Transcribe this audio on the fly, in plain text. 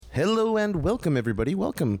Hello and welcome, everybody.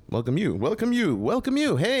 Welcome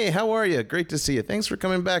you. Hey, how are you? Great to see you. Thanks for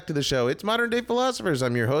coming back to the show. It's Modern Day Philosophers.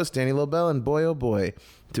 I'm your host, Danny Lobel, and boy, oh boy,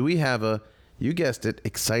 do we have a, you guessed it,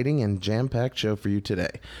 exciting and jam-packed show for you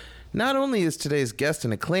today. Not only is today's guest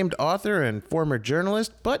an acclaimed author and former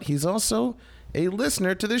journalist, but he's also a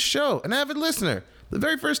listener to this show, an avid listener. The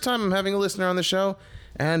very first time I'm having a listener on the show,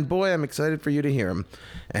 and boy, I'm excited for you to hear him.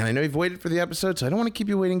 And I know you've waited for the episode, so I don't want to keep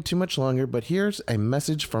you waiting too much longer, but here's a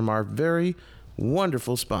message from our very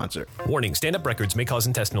wonderful sponsor. Warning, stand-up records may cause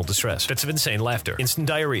intestinal distress, fits of insane laughter, instant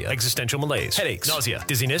diarrhea, existential malaise, headaches, nausea,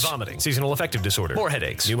 dizziness, vomiting, seasonal affective disorder, more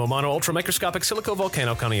headaches, pneumomono ultramicroscopic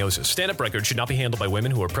silicovolcanoconiosis. Stand-up records should not be handled by women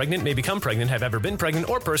who are pregnant, may become pregnant, have ever been pregnant,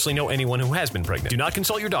 or personally know anyone who has been pregnant. Do not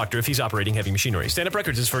consult your doctor if he's operating heavy machinery. Stand-up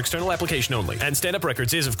records is for external application only. And stand-up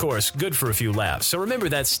records is, of course, good for a few laughs. So remember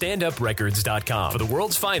that's standuprecords.com for the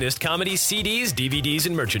world's finest comedy CDs, DVDs,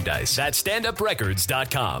 and merchandise. At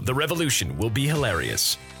standuprecords.com. The revolution will be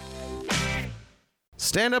hilarious.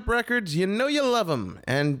 Stand Up Records, you know you love them.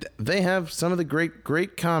 And they have some of the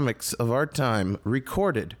great comics of our time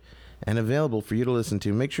recorded and available for you to listen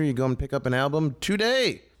to. Make sure you go and pick up an album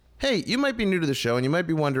today. Hey, you might be new to the show and you might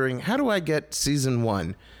be wondering, how do I get season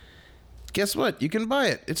 1? Guess what? You can buy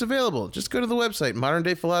it. It's available. Just go to the website,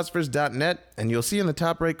 moderndayphilosophers.net, and you'll see in the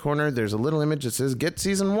top right corner, there's a little image that says, Get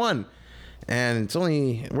Season 1. And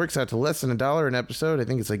it works out to less than $1 an episode. I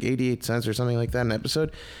think it's like 88 cents or something like that an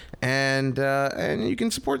episode. And you can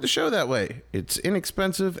support the show that way. It's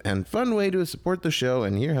inexpensive and fun way to support the show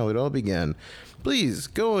and hear how it all began. Please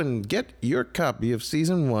go and get your copy of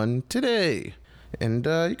Season 1 today. And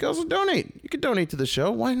you can also donate. You can donate to the show.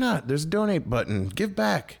 Why not? There's a donate button. Give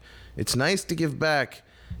back. It's nice to give back.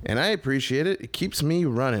 And I appreciate it. It keeps me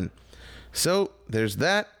running. So there's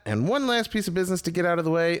that, and one last piece of business to get out of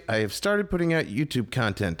the way. I have started putting out YouTube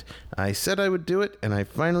content. I said I would do it, and I've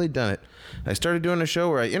finally done it. I started doing a show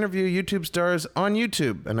where I interview YouTube stars on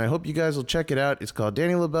YouTube, and I hope you guys will check it out. It's called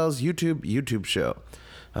Danny Lobel's YouTube Show.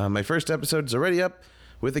 My first episode is already up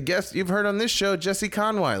with a guest you've heard on this show, Jesse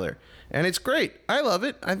Conweiler, and it's great. I love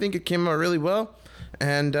it. I think it came out really well,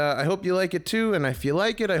 and I hope you like it too, and if you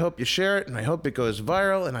like it, I hope you share it, and I hope it goes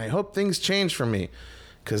viral, and I hope things change for me.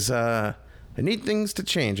 Because I need things to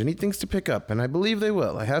change. I need things to pick up, and I believe they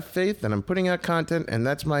will. I have faith, and I'm putting out content, and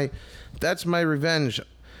that's my revenge.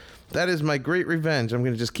 That is my great revenge. I'm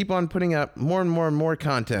going to just keep on putting out more and more and more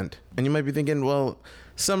content. And you might be thinking, well,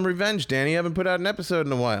 some revenge, Danny. I haven't put out an episode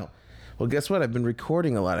in a while. Well, guess what? I've been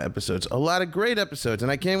recording a lot of episodes, a lot of great episodes,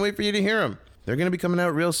 and I can't wait for you to hear them. They're going to be coming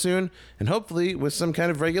out real soon, and hopefully with some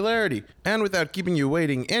kind of regularity. And without keeping you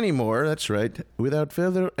waiting anymore, that's right, without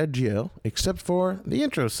further ado, except for the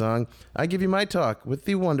intro song, I give you my talk with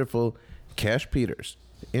the wonderful Cash Peters.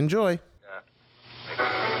 Enjoy.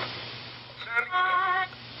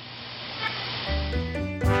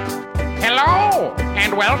 Hello,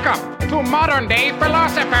 and welcome to Modern Day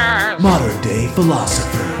Philosophers. Modern Day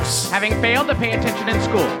Philosophers. Having failed to pay attention in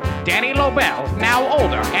school, Danny Lobel, now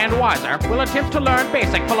older and wiser, will attempt to learn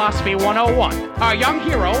basic philosophy 101. Our young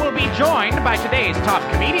hero will be joined by today's top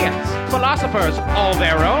comedians, philosophers all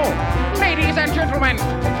their own. Ladies and gentlemen,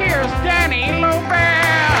 here's Danny Lobel.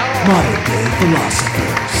 Modern Day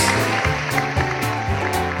Philosophers.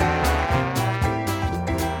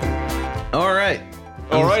 All right.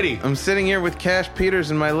 Alrighty. I'm sitting here with Cash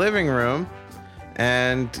Peters in my living room,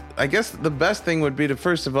 and I guess the best thing would be to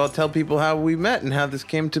first of all tell people how we met and how this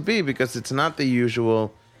came to be, because it's not the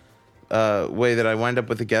usual way that I wind up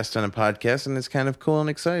with a guest on a podcast, and it's kind of cool and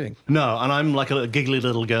exciting. No, and I'm like a giggly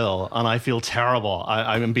little girl, and I feel terrible.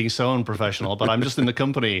 I'm being so unprofessional, but I'm just in the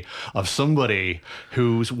company of somebody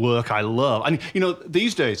whose work I love. And, you know,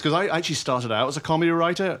 these days, because I actually started out as a comedy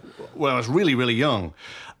writer when I was really, really young,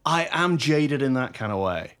 I am jaded in that kind of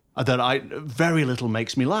way. That very little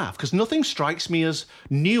makes me laugh, because nothing strikes me as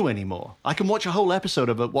new anymore. I can watch a whole episode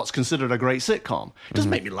of what's considered a great sitcom. It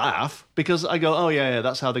doesn't make me laugh, because I go, oh yeah,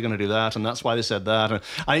 that's how they're going to do that, and that's why they said that. And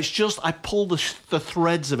it's just, I pull the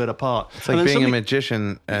threads of it apart. It's like being a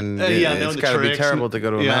magician, and it's got to be terrible to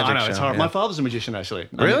go to a magic show. I know, it's hard. Yeah. My father's a magician, actually.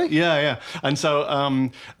 Really? Yeah. And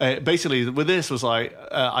so basically, with this was like,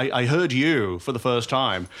 I heard you for the first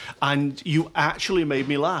time, and you actually made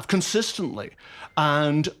me laugh consistently.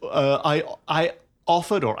 And I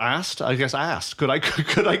offered or asked, could I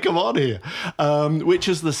come on here? Which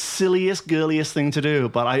is the silliest, girliest thing to do,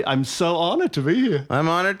 but I'm so honored to be here. I'm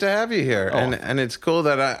honored to have you here, and it's cool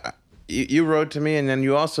that you wrote to me, and then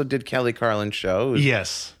you also did Kelly Carlin's show.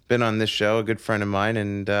 Yes. Been on this show, a good friend of mine,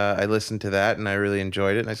 and I listened to that, and I really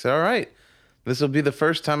enjoyed it, and I said, all right, this will be the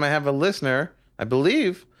first time I have a listener, I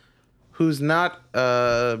believe, who's not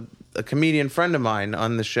a comedian friend of mine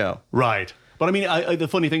on the show. Right. But I mean, the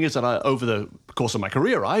funny thing is that over the course of my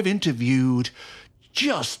career, I've interviewed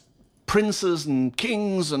just princes and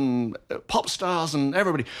kings and pop stars and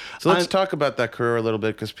everybody. So let's talk about that career a little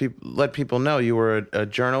bit, because let people know you were a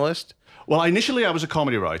journalist. Well, initially I was a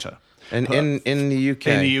comedy writer. And in the UK.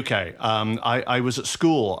 In the UK. I was at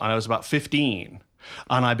school and I was about 15.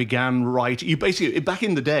 And I began writing. You basically, back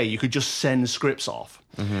in the day, you could just send scripts off.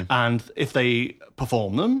 Mm-hmm. And if they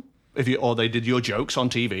performed them, or they did your jokes on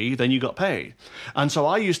TV, then you got paid. And so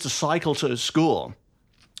I used to cycle to school.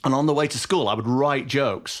 And on the way to school, I would write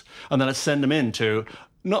jokes. And then I'd send them in to,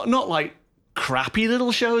 not like crappy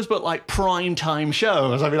little shows, but like prime time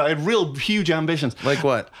shows. I mean, I had real huge ambitions. Like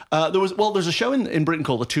what? There's a show in Britain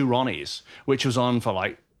called The Two Ronnies, which was on for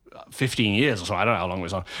like 15 years or so. I don't know how long it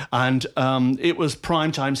was on. And it was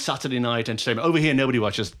primetime Saturday night entertainment. Over here, nobody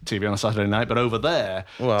watches TV on a Saturday night, but over there,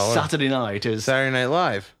 Saturday night is... Saturday Night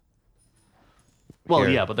Live. Well,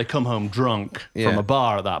 yeah, but they come home drunk from a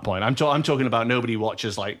bar at that point. I'm talking about nobody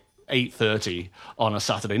watches like 8:30 on a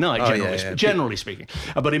Saturday night, generally speaking.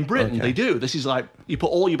 But in Britain, they do. This is like, you put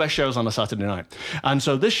all your best shows on a Saturday night. And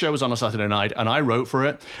so this show was on a Saturday night, and I wrote for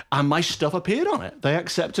it, and my stuff appeared on it. They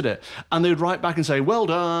accepted it. And they would write back and say, well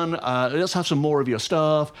done, let's have some more of your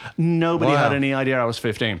stuff. Nobody had any idea I was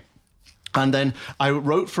 15. And then I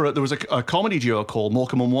wrote for it. There was a comedy duo called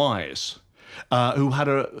Morecambe and Wise, who had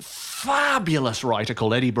a fabulous writer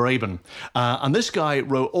called Eddie Braben. And this guy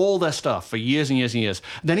wrote all their stuff for years and years and years.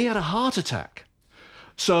 Then he had a heart attack.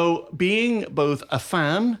 So being both a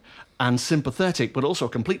fan and sympathetic, but also a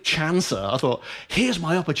complete chancer, I thought, here's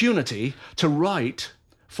my opportunity to write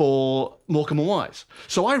for Morecambe and Wise.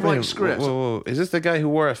 So I write scripts. Whoa. Is this the guy who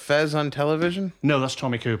wore a fez on television? No, that's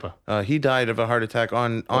Tommy Cooper. He died of a heart attack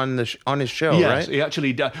on his show, yes, right? Yes, he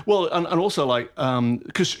actually died. Well, and also like,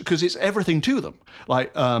 because it's everything to them.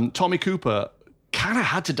 Like Tommy Cooper kind of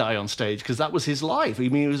had to die on stage because that was his life. I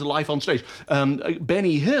mean, it was a life on stage.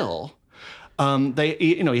 Benny Hill,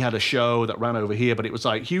 he had a show that ran over here, but it was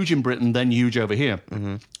like huge in Britain, then huge over here.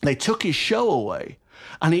 Mm-hmm. They took his show away.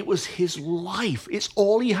 And it was his life. It's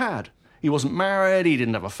all he had. He wasn't married. He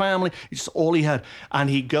didn't have a family. It's all he had. And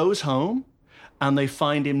he goes home, and they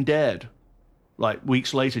find him dead, like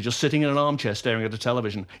weeks later, just sitting in an armchair staring at the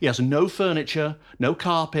television. He has no furniture, no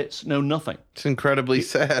carpets, no nothing. It's incredibly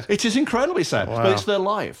sad. It is incredibly sad, wow. But it's their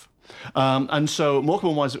life. And so Morecambe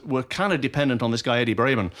and Wise were kind of dependent on this guy, Eddie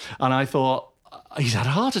Braben. And I thought, he's had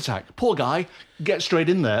a heart attack. Poor guy. Get straight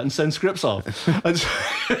in there and send scripts off. And so,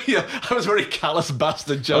 I was a very callous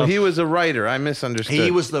bastard, John. Oh, he was a writer. I misunderstood. He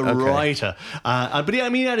was the writer. But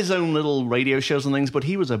he had his own little radio shows and things, but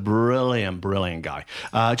he was a brilliant, brilliant guy.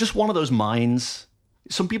 Just one of those minds.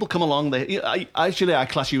 Some people come along, I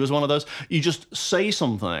class you as one of those. You just say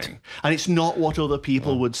something, and it's not what other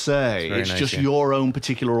people would say. It's nice, just your own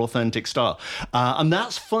particular authentic style. And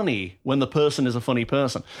that's funny when the person is a funny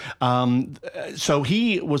person. So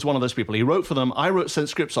he was one of those people. He wrote for them. I sent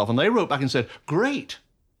scripts off, and they wrote back and said, great.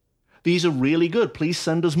 These are really good. Please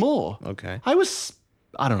send us more. Okay. I was...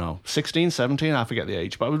 I don't know, 16, 17, I forget the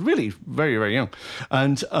age, but I was really very, very young.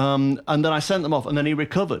 And then I sent them off, and then he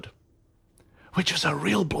recovered, which was a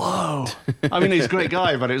real blow. I mean, he's a great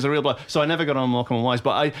guy, but it was a real blow. So I never got on Morecambe and Wise,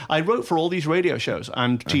 but I wrote for all these radio shows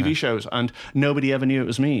and TV shows, and nobody ever knew it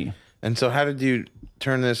was me. And so how did you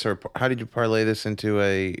turn this, or how did you parlay this into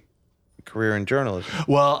a career in journalism?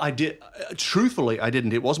 Well, I did. Truthfully, I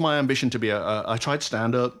didn't. It was my ambition to be I tried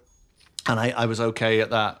stand-up, and I was okay at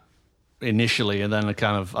that initially, and then I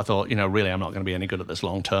thought, really, I'm not going to be any good at this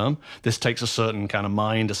long term. This takes a certain kind of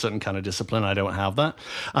mind, a certain kind of discipline. I don't have that.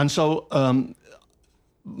 And so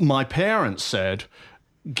my parents said,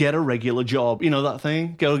 get a regular job. You know that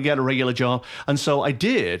thing? Go get a regular job. And so I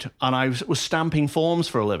did, and I was stamping forms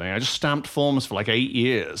for a living. I just stamped forms for like 8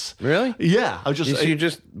 years. Really? Yeah. You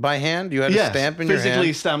just by hand? You had a stamp in your hand?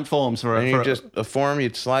 Physically stamped forms for a form,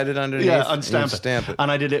 you'd slide it underneath? Yeah, and stamp it.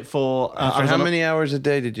 And I did it for... for how many hours a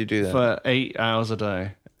day did you do that? For 8 hours a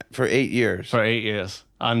day. For 8 years? For 8 years.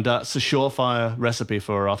 And it's a surefire recipe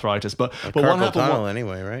for arthritis. But what carpal happened? Tunnel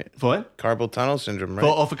anyway, right? For what? Carpal tunnel syndrome,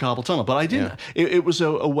 right? For carpal tunnel. But I didn't. Yeah. It was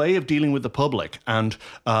a way of dealing with the public. And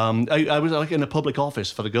I was like in a public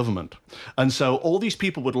office for the government. And so all these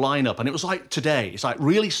people would line up. And it was like today. It's like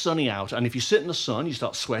really sunny out. And if you sit in the sun, you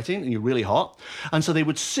start sweating and you're really hot. And so they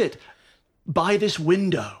would sit by this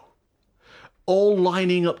window, all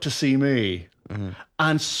lining up to see me. Mm-hmm.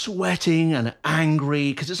 and sweating and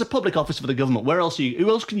angry because it's a public office for the government. Who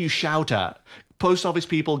else can you shout at? Post office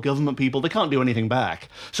people, government people, they can't do anything back.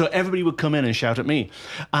 So everybody would come in and shout at me.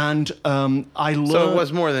 And I learned... So it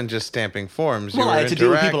was more than just stamping forms. Well, I had to deal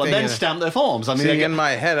with people and then and stamp their forms. I mean, See, in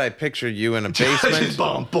my head, I pictured you in a basement.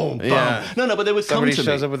 Boom, boom, boom. Yeah. No, but they would Somebody come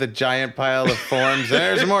to shows me. up with a giant pile of forms.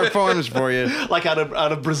 There's more forms for you. Like out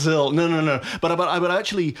of Brazil. No. But I would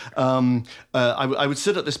actually, I would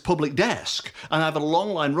sit at this public desk and I have a long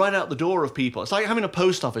line right out the door of people. It's like having a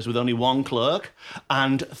post office with only one clerk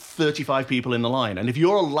and 35 people in the line. And if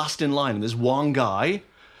you're last in line and there's one guy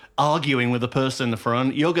arguing with the person in the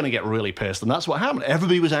front, you're going to get really pissed. And that's what happened.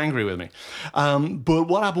 Everybody was angry with me. But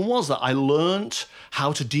what happened was that I learned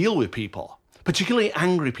how to deal with people, particularly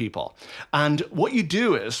angry people. And what you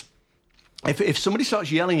do is, if somebody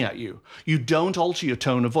starts yelling at you, you don't alter your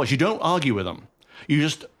tone of voice. You don't argue with them. You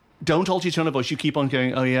just don't alter your tone of voice. You keep on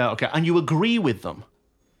going, oh, yeah, okay. And you agree with them.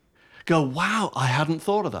 Go, wow, I hadn't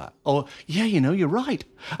thought of that. Or, yeah, you're right.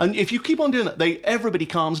 And if you keep on doing that, everybody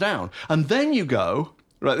calms down. And then you go,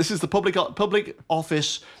 right, this is the public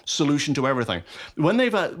office solution to everything. When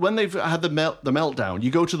they've had the meltdown, you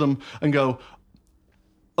go to them and go,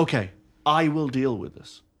 okay, I will deal with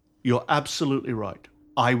this. You're absolutely right.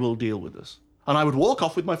 I will deal with this. And I would walk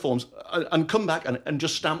off with my forms and come back and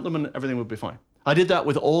just stamp them and everything would be fine. I did that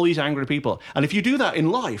with all these angry people. And if you do that in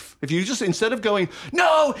life, if you just, instead of going,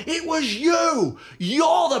 no, it was you,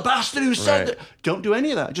 you're the bastard who said that, don't do any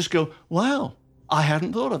of that. Just go, wow, I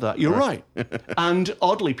hadn't thought of that. You're right. And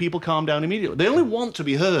oddly, people calm down immediately. They only want to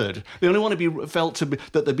be heard. They only want to be felt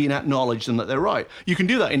that they're being acknowledged and that they're right. You can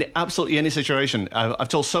do that in absolutely any situation. I've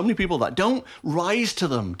told so many people that. Don't rise to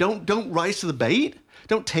them. Don't rise to the bait.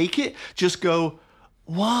 Don't take it. Just go,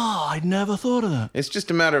 wow, I'd never thought of that. It's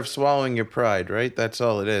just a matter of swallowing your pride, right? That's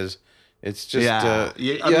all it is. It's just,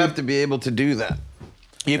 you I mean, have to be able to do that.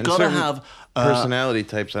 You've got to have... personality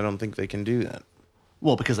types, I don't think they can do that.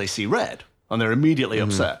 Well, because they see red. And they're immediately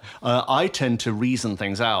upset. I tend to reason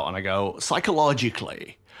things out and I go,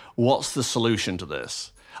 psychologically, what's the solution to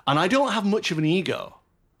this? And I don't have much of an ego.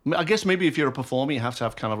 I guess maybe if you're a performer, you have to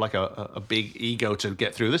have kind of like a big ego to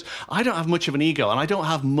get through this. I don't have much of an ego and I don't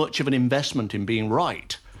have much of an investment in being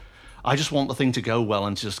right. I just want the thing to go well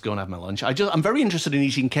and just go and have my lunch. I'm very interested in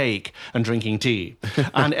eating cake and drinking tea.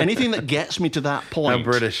 And anything that gets me to that point... How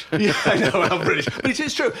British. Yeah, I know, how British. But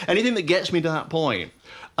it's true. Anything that gets me to that point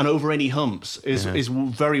and over any humps is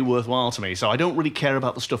very worthwhile to me. So I don't really care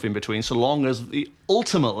about the stuff in between, so long as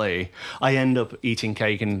ultimately I end up eating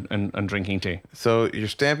cake and drinking tea. So you're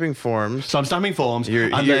stamping forms. So I'm stamping forms. You're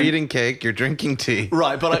eating cake. You're drinking tea.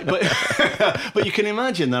 Right, but but you can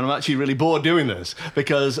imagine that I'm actually really bored doing this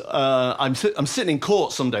because I'm sitting in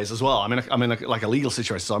court some days as well. I'm in a legal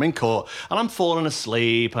situation, so I'm in court and I'm falling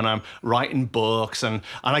asleep and I'm writing books and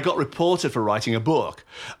I got reported for writing a book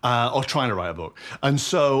or trying to write a book. And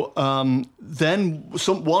so then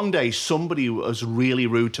one day somebody was really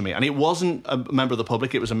rude to me, and it wasn't a member of the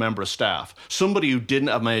public, it was a member of staff. Somebody who didn't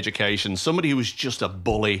have my education, somebody who was just a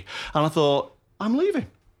bully. And I thought, I'm leaving.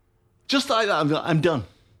 Just like that, I'm done.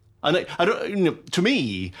 And I don't, to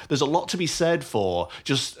me, there's a lot to be said for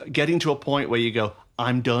just getting to a point where you go,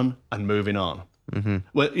 I'm done and moving on. Mm-hmm.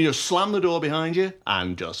 Well, slam the door behind you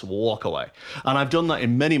and just walk away. And I've done that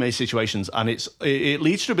in many, many situations, and it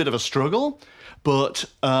leads to a bit of a struggle, but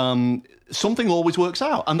something always works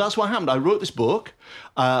out. And that's what happened. I wrote this book,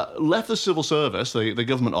 left the civil service, the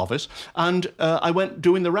government office, and I went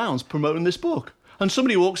doing the rounds promoting this book. And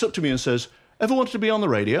somebody walks up to me and says, ever wanted to be on the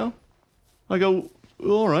radio? I go,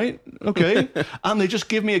 all right, okay. And they just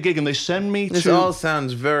give me a gig and they send me This all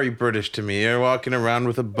sounds very British to me. You're walking around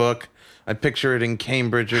with a book. I picture it in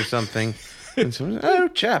Cambridge or something. And someone says, oh,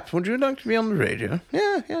 chap, would you like to be on the radio?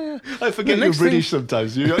 Yeah. I forget you're British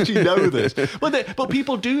sometimes. You actually know this. But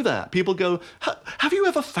people do that. People go, have you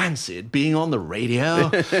ever fancied being on the radio?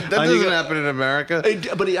 That doesn't happen in America.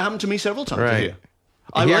 But it happened to me several times right. here.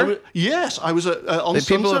 Yes, I was on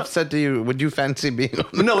Sunset. People have said to you, would you fancy being on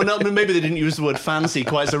the No, maybe they didn't use the word fancy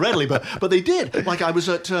quite so readily, but they did. Like I was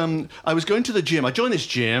going to the gym. I joined this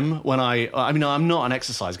gym when I'm not an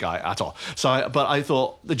exercise guy at all. But I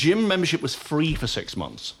thought the gym membership was free for 6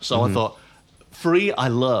 months. So I thought, free, I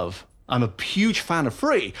love. I'm a huge fan of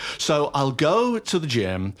free. So I'll go to the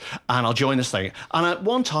gym and I'll join this thing. And at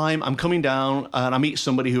one time, I'm coming down and I meet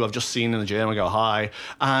somebody who I've just seen in the gym. I go, hi.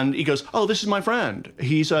 And he goes, oh, this is my friend.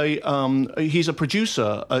 He's a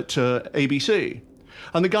producer at ABC.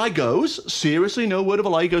 And the guy goes, seriously, no word of a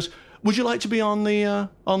lie, he goes, would you like to be on the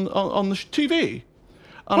TV?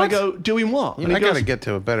 And I go, doing what? I got to get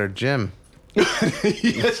to a better gym.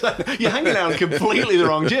 Yes, you're hanging out in completely the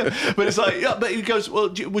wrong gym. But it's like, yeah, but he goes, well,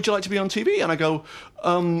 would you like to be on TV? And I go,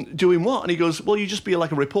 doing what? And he goes, well, you just be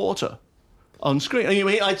like a reporter on screen. And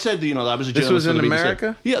I'd said, that I was a journalist. This was in for the BBC.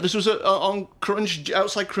 America? Yeah, this was on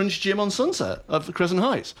outside Crunch Gym on Sunset of Crescent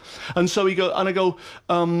Heights. And so I go,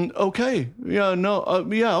 okay, yeah, no,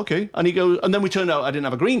 yeah, okay. And he goes, and then we turned out I didn't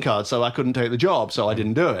have a green card, so I couldn't take the job, so I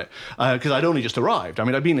didn't do it because I'd only just arrived. I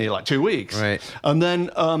mean, I'd been here like 2 weeks. Right. And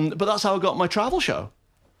then, but that's how I got my travel show.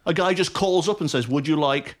 A guy just calls up and says, would you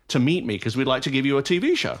like to meet me? Because we'd like to give you a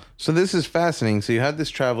TV show. So this is fascinating. So you had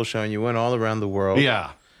this travel show and you went all around the world.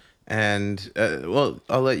 Yeah. And, well,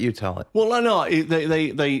 I'll let you tell it. Well, no,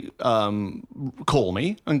 they call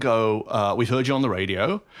me and go, we've heard you on the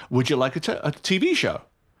radio. Would you like a TV show?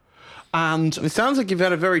 And It sounds like you've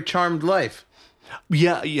had a very charmed life.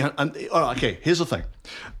 yeah. And okay, here's the thing.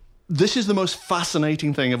 This is the most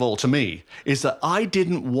fascinating thing of all to me, is that I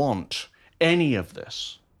didn't want any of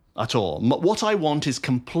this at all. What I want is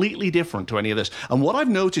completely different to any of this. And what I've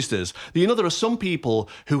noticed is, there are some people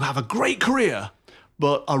who have a great career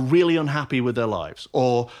but are really unhappy with their lives,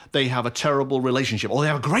 or they have a terrible relationship, or they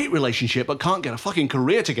have a great relationship but can't get a fucking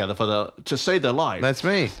career together to save their life. That's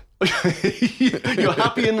me. You're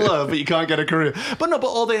happy in love, but you can't get a career.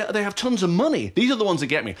 Or they have tons of money. These are the ones that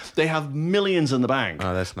get me. They have millions in the bank.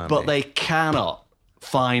 Oh, that's not But me. they cannot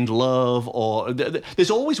find love, or there's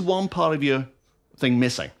always one part of your thing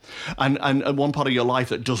missing, and one part of your life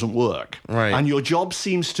that doesn't work. Right. And your job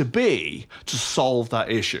seems to be to solve that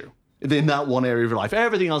issue in that one area of your life.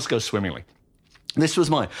 Everything else goes swimmingly. This was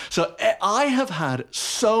mine. So I have had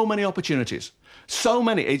so many opportunities. So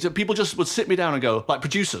many. People just would sit me down and go, like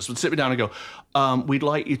producers would sit me down and go, we'd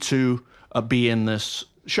like you to be in this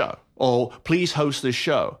show, or please host this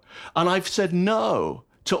show. And I've said no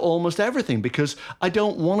to almost everything because I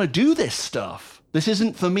don't want to do this stuff. This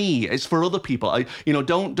isn't for me. It's for other people.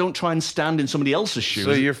 Don't try and stand in somebody else's shoes.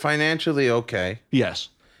 So you're financially okay. Yes.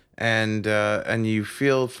 And you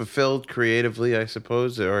feel fulfilled creatively, I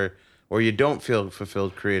suppose, or you don't feel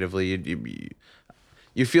fulfilled creatively.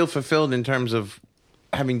 You feel fulfilled in terms of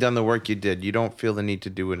having done the work you did. You don't feel the need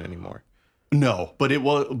to do it anymore. No, but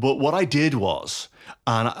what I did was,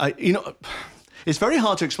 and it's very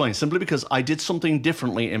hard to explain simply because I did something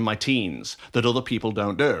differently in my teens that other people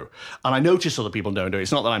don't do. And I noticed other people don't do it.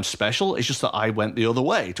 It's not that I'm special. It's just that I went the other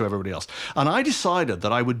way to everybody else. And I decided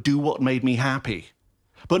that I would do what made me happy,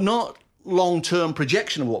 but not long-term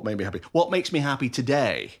projection of what made me happy. What makes me happy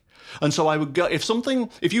today? And so I would go,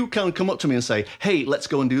 if you can come up to me and say, hey, let's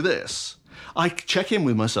go and do this, I check in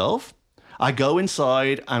with myself. I go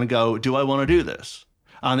inside and go, do I want to do this?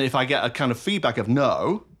 And if I get a kind of feedback of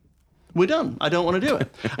no, we're done. I don't want to do it.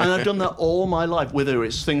 And I've done that all my life, whether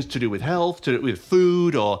it's things to do with health, to do with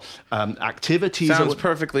food, or activities. Sounds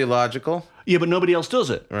perfectly logical. Yeah, but nobody else does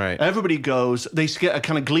it. Right. Everybody goes, they get a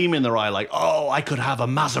kind of gleam in their eye like, oh, I could have a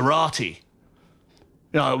Maserati.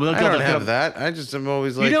 I don't have that. I'm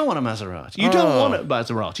always like... You don't want a Maserati. You don't want a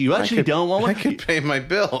Maserati. You actually don't want one. I could pay my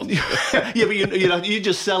bill. Yeah, but you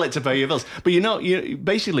just sell it to pay your bills. But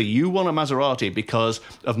basically, you want a Maserati because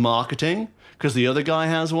of marketing, because the other guy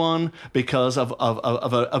has one, because of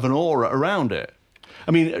an aura around it.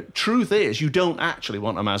 I mean, truth is, you don't actually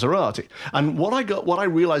want a Maserati. And what I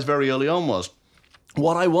realized very early on was,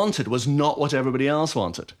 what I wanted was not what everybody else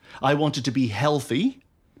wanted. I wanted to be healthy,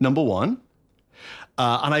 number one.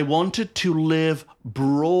 And I wanted to live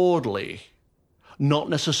broadly, not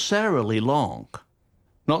necessarily long,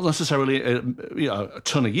 not necessarily a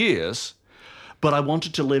ton of years, but I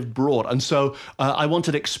wanted to live broad. And so I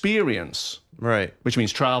wanted experience, Right. which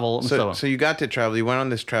means travel and so on. So you got to travel. You went on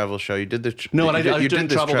this travel show. You did this. No, and I you didn't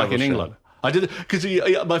this travel back in show. England. I did because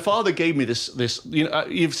my father gave me this.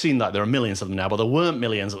 You've seen that there are millions of them now, but there weren't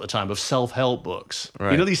millions at the time of self-help books.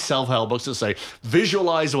 Right. These self-help books that say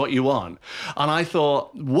visualize what you want, and I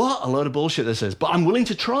thought, what a load of bullshit this is. But I'm willing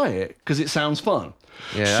to try it because it sounds fun.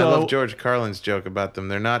 Yeah, I love George Carlin's joke about them.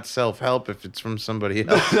 They're not self-help if it's from somebody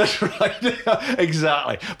else. That's right,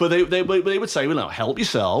 exactly. But they would say, well, no, help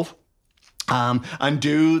yourself. And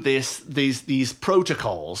do these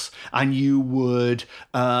protocols, and you would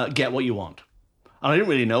get what you want. And I didn't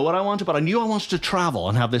really know what I wanted, but I knew I wanted to travel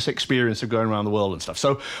and have this experience of going around the world and stuff.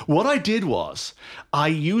 So what I did was I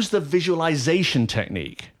used the visualization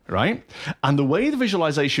technique, right? And the way the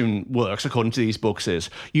visualization works, according to these books, is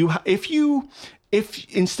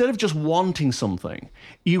if instead of just wanting something,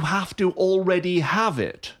 you have to already have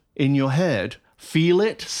it in your head, feel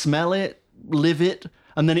it, smell it, live it,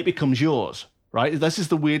 and then it becomes yours. right? This is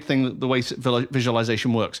the weird thing, the way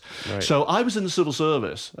visualization works. Right. So I was in the civil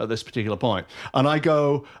service at this particular point, and I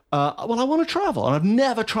go, well, I want to travel, and I've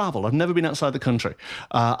never traveled. I've never been outside the country.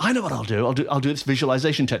 I know what I'll do. I'll do this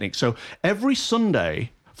visualization technique. So every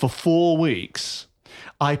Sunday for 4 weeks,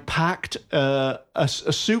 I packed a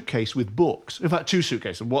suitcase with books. In fact, 2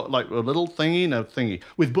 suitcases, like a little thingy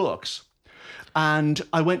with books. And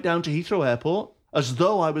I went down to Heathrow Airport as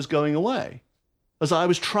though I was going away, as I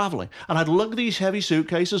was traveling. And I'd lug these heavy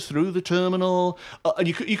suitcases through the terminal. And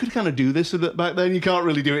you could kind of do this back then. You can't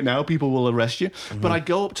really do it now. People will arrest you. Mm-hmm. But I'd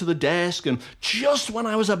go up to the desk, and just when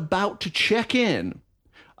I was about to check in,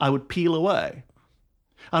 I would peel away.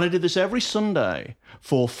 And I did this every Sunday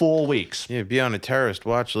for 4 weeks. You'd be on a terrorist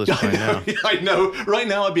watch list by now. I know. Right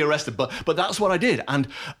now I'd be arrested, but that's what I did. And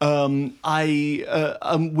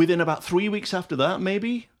within about 3 weeks after that,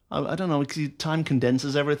 maybe, I don't know, because time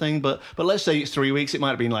condenses everything, but let's say it's 3 weeks. It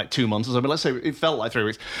might have been like 2 months or so, but let's say it felt like 3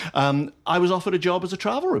 weeks. I was offered a job as a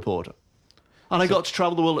travel reporter. And I got to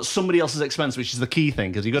travel the world at somebody else's expense, which is the key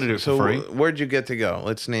thing, because you got to do it for free. So where'd you get to go?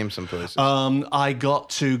 Let's name some places. I got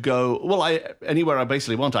to go, anywhere I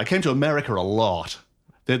basically wanted. I came to America a lot.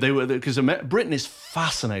 They were, because Britain is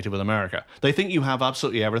fascinated with America. They think you have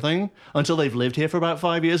absolutely everything until they've lived here for about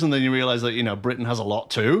 5 years, and then you realize that Britain has a lot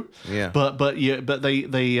too. Yeah. But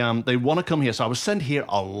they want to come here, so I was sent here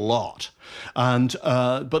a lot, and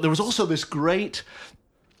but there was also this great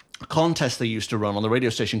contest they used to run on the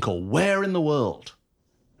radio station called Where in the World.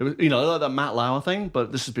 It was, like that Matt Lauer thing,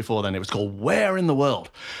 but this is before then. It was called Where in the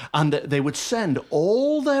World. And they would send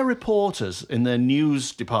all their reporters in their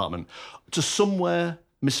news department to somewhere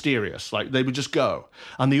mysterious. Like, they would just go.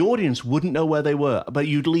 And the audience wouldn't know where they were, but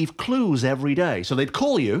you'd leave clues every day. So they'd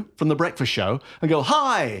call you from the breakfast show and go,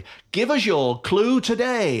 "Hi, give us your clue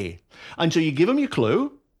today." And so you give them your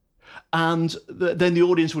clue, and then the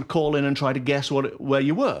audience would call in and try to guess where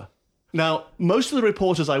you were. Now, most of the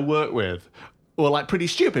reporters I worked with were like pretty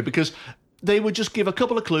stupid, because they would just give a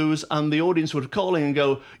couple of clues and the audience would call in and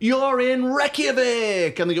go, "You're in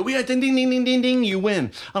Reykjavik." And they go, "Yeah, ding, ding, ding, ding, ding, ding, you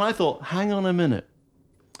win." And I thought, hang on a minute.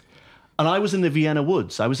 And I was in the Vienna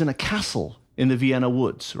woods. I was in a castle in the Vienna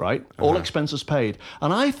woods, right? All expenses paid.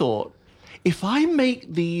 And I thought, if I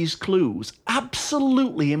make these clues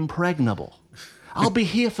absolutely impregnable, I'll be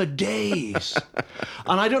here for days.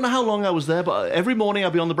 And I don't know how long I was there, but every morning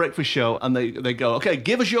I'd be on the breakfast show and they go, "Okay,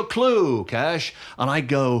 give us your clue, Cash." And I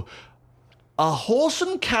go, "A horse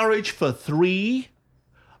and carriage for 3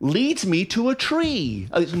 leads me to a tree."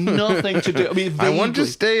 And it's nothing to do. I mean, I want to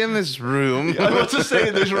stay in this room. I want to stay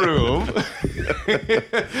in this room.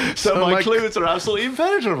 So my clues are absolutely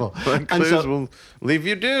impenetrable. My clues will leave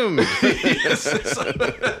you doomed. Yes.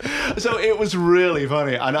 So it was really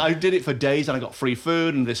funny. And I did it for days, and I got free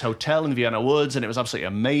food in this hotel in Vienna Woods, and it was absolutely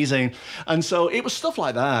amazing. And so it was stuff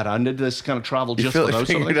like that. I did this kind of travel just for those.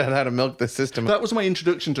 Figured out how to milk the system. That was my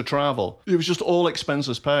introduction to travel. It was just all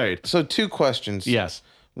expenses paid. So 2 questions. Yes.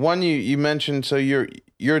 One, you mentioned, so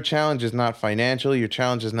your challenge is not financial. Your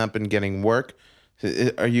challenge has not been getting work.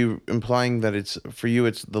 Are you implying that it's for you?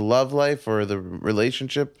 It's the love life or the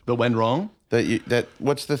relationship that went wrong.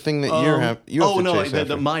 What's the thing that you have to chase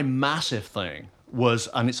after? My massive thing was,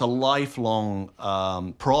 and it's a lifelong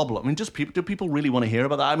problem. I mean, do people really want to hear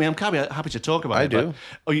about that? I mean, I'm happy to talk about it.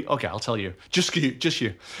 I do. Okay, I'll tell you. Just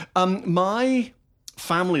you. My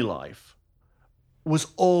family life was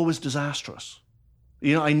always disastrous.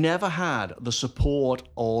 I never had the support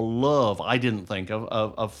or love, I didn't think,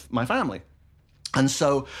 of my family. And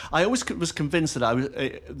so I always was convinced that I was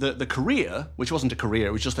the career, which wasn't a career,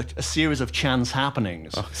 it was just a series of chance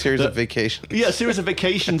happenings. A series of vacations. Yeah, a series of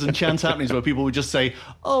vacations and chance happenings where people would just say,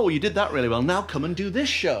 "Oh, you did that really well. Now come and do this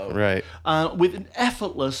show." Right. With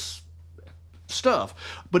effortless stuff.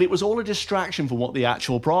 But it was all a distraction from what the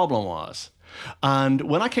actual problem was. And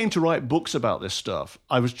when I came to write books about this stuff,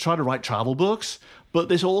 I was trying to write travel books, but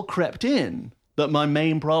this all crept in. That my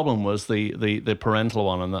main problem was the parental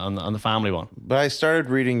one and the family one. But I started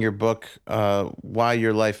reading your book, Why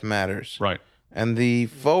Your Life Matters. Right. And the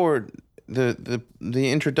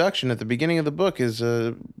introduction at the beginning of the book is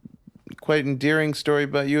a quite endearing story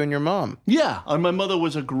about you and your mom. Yeah, and my mother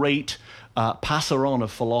was a great passer on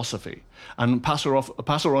of philosophy and passer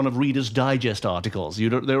on of Reader's Digest articles. They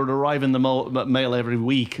would arrive in the mail every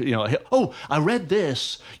week. "Oh, I read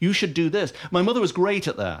this. You should do this." My mother was great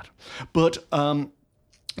at that, but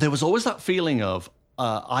there was always that feeling of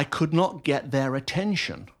I could not get their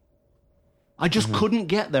attention. I just couldn't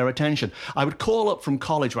get their attention. I would call up from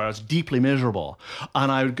college where I was deeply miserable,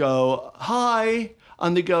 and I would go, "Hi,"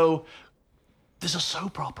 and they go, "There's a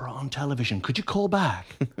soap opera on television. Could you call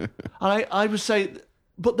back?" And I would say,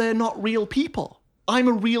 but they're not real people. I'm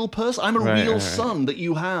a real person. I'm a real son that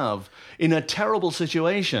you have in a terrible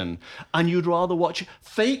situation, and you'd rather watch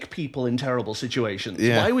fake people in terrible situations.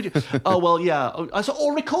 Yeah. Why would you? Oh, well, yeah. I said,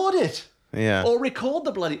 or record it. Yeah. Or record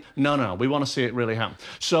the bloody... No, we want to see it really happen.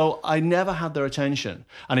 So I never had their attention,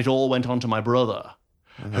 and it all went on to my brother,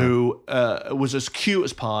 who was as cute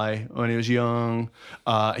as pie when he was young.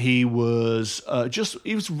 He was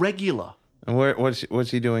he was regular. And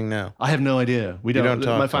what's he doing now? I have no idea. We don't talk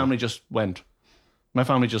my to him? family just went. My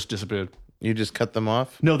family just disappeared. You just cut them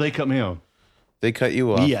off? No, they cut me off. They cut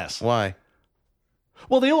you off? Yes. Why?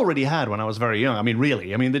 Well, they already had when I was very young. I mean,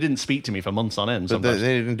 really. I mean, they didn't speak to me for months on end. But they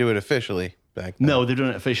didn't do it officially back then. No, they're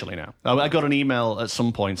doing it officially now. I got an email at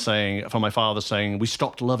some point from my father saying, we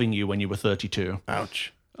stopped loving you when you were 32.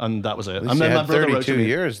 Ouch. And that was it. At least And you then my had brother wrote 32 to me.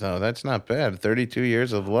 years, though. That's not bad. 32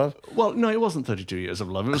 years of love. Well, no, it wasn't 32 years of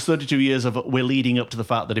love. It was 32 years of we're leading up to the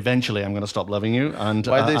fact that eventually I'm going to stop loving you. And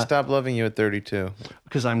Why'd they stop loving you at 32?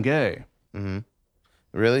 Because I'm gay.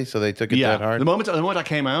 Really? So they took it that hard? The moment I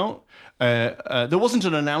came out, there wasn't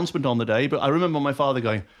an announcement on the day, but I remember my father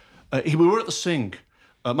going, we were at the sink.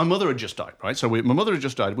 My mother had just died, right? So my mother had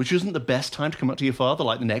just died, which isn't the best time to come up to your father,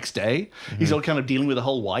 like the next day. He's all kind of dealing with the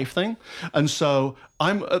whole wife thing. And so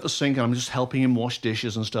I'm at the sink and I'm just helping him wash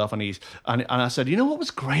dishes and stuff. And I said, you know what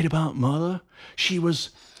was great about Mother? She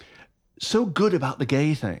was so good about the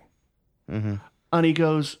gay thing. And he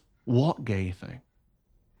goes, what gay thing?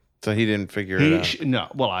 So he didn't figure it out. No,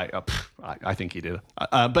 well, I think he did.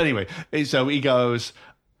 But anyway, so he goes,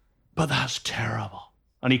 but that's terrible.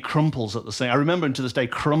 And he crumples at the sink. I remember him to this day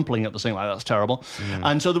crumpling at the sink like, that's terrible.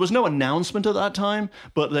 And so there was no announcement at that time,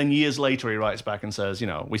 but then years later he writes back and says,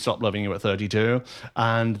 we stopped loving you at 32.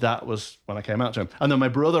 And that was when I came out to him. And then my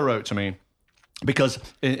brother wrote to me, because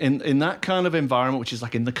in that kind of environment, which is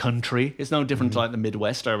like in the country, it's no different to like the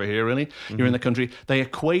Midwest over here, really. You're in the country. They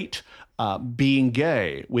equate being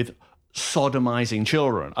gay with sodomizing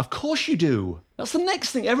children. Of course you do. That's the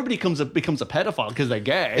next thing. Everybody becomes a pedophile because they're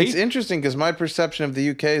gay. It's interesting because my perception of the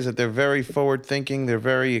UK is that they're very forward-thinking. They're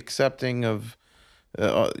very accepting of,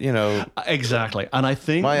 Exactly. And I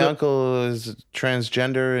think my uncle is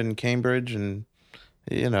transgender in Cambridge, and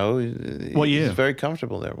What year? He's very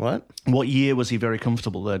comfortable there. What year was he very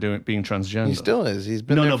comfortable there being transgender? He still is. He's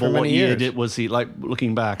been there for but what many year years. was he, like,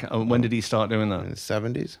 looking back, when did he start doing that? In the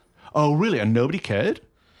 70s. Oh, really? And nobody cared?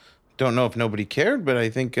 Don't know if nobody cared, but I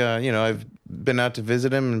think, I've been out to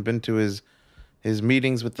visit him and been to his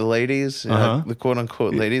meetings with the ladies, the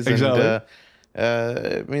quote-unquote ladies. Exactly.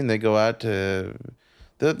 And, they go out to...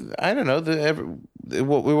 we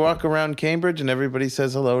walk around Cambridge and everybody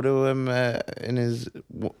says hello to him in his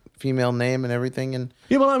female name and everything. And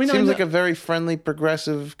seems like a very friendly,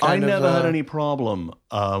 progressive kind of... I never had any problem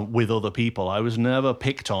with other people. I was never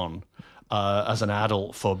picked on as an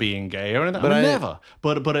adult for being gay or anything. Never.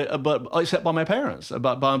 But except by my parents,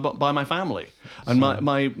 by my family, and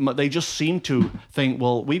my they just seem to think,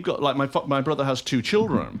 well, we've got, like, my brother has 2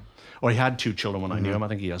 children. Or he had 2 children when I knew him. I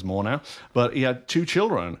think he has more now. But he had 2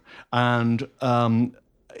 children. And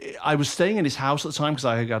I was staying in his house at the time because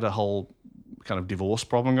I had a whole kind of divorce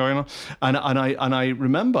problem going on. And I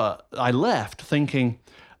remember I left thinking,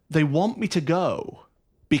 they want me to go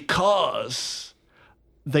because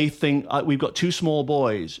they think we've got 2 small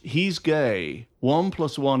boys. He's gay. 1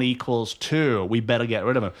 + 1 = 2. We better get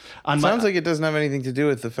rid of him. And sounds like it doesn't have anything to do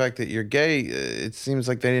with the fact that you're gay. It seems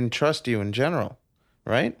like they didn't trust you in general,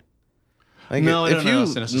 right? Like no, if you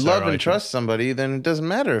love and trust somebody, then it doesn't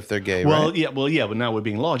matter if they're gay, right? Yeah, but now we're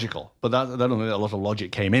being logical. But I don't think a lot of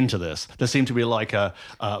logic came into this. There seemed to be like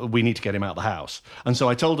we need to get him out of the house. And so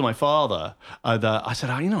I told my father that I said,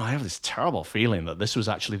 I have this terrible feeling that this was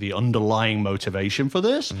actually the underlying motivation for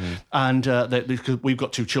this. And that because we've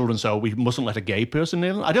got 2 children, so we mustn't let a gay person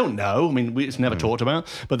near them. I don't know. I mean, it's never talked about,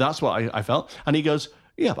 but that's what I felt. And he goes,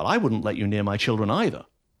 yeah, but I wouldn't let you near my children either.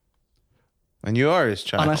 And you are his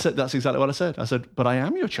child. And I said, that's exactly what I said. I said, but I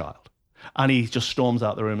am your child. And he just storms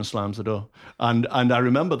out the room and slams the door. And I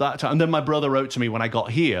remember that time. And then my brother wrote to me when I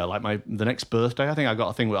got here, like the next birthday, I think I got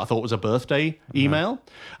a thing that I thought was a birthday email.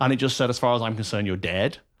 And it just said, as far as I'm concerned, you're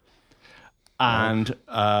dead. And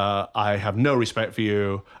I have no respect for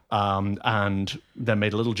you. And then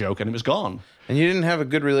made a little joke and it was gone. And you didn't have a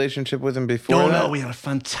good relationship with him before that? No, we had a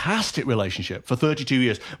fantastic relationship for 32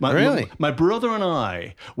 years. Really? My brother and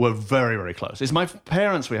I were very, very close. It's my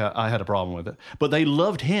parents I had a problem with it. But they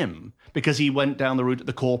loved him because he went down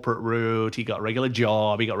the corporate route. He got a regular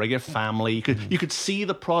job. He got a regular family. You could see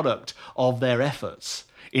the product of their efforts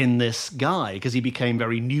in this guy because he became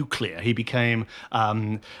very nuclear. He became...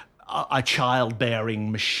 a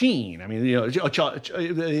childbearing machine. I mean, you know,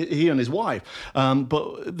 he and his wife.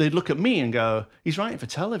 But they'd look at me and go, he's writing for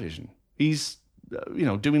television. He's, you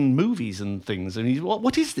know, doing movies and things. And he's,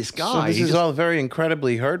 what is this guy? So this is all very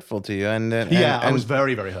incredibly hurtful to you. And I was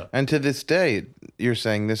very, very hurt. And to this day, you're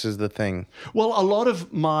saying this is the thing. Well, a lot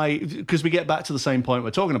of because we get back to the same point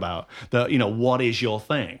we're talking about, that, you know, what is your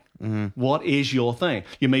thing? Mm-hmm. What is your thing?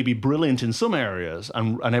 You may be brilliant in some areas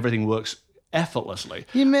and everything works effortlessly.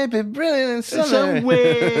 You may be brilliant in some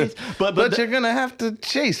ways, but you're gonna have to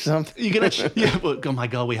chase something. You're gonna, yeah. But oh my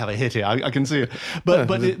God, we have a hit here. I can see it. But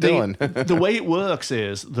the way it works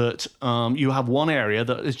is that you have one area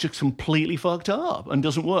that is just completely fucked up and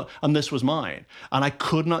doesn't work. And this was mine, and I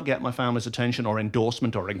could not get my family's attention or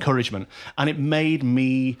endorsement or encouragement. And it made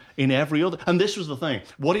me in every other. And this was the thing.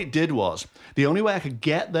 What it did was the only way I could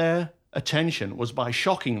get their attention was by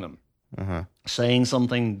shocking them. Uh-huh. Saying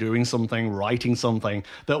something, doing something, writing something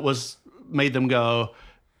that made them go,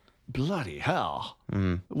 bloody hell!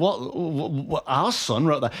 What? Our son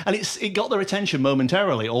wrote that, and it got their attention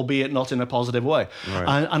momentarily, albeit not in a positive way.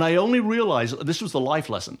 Right. And I only realized this was the life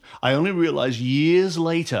lesson. I only realized years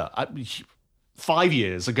later, 5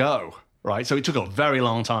 years ago, right? So it took a very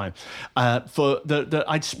long time that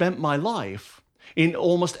I'd spent my life in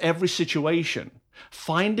almost every situation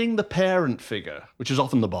finding the parent figure, which is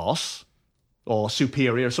often the boss or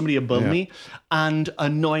superior, somebody above me, and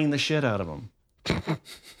annoying the shit out of them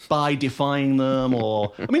by defying them,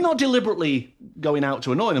 or I mean, not deliberately going out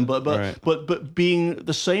to annoy them, but being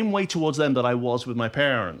the same way towards them that I was with my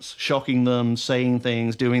parents, shocking them, saying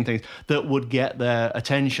things, doing things that would get their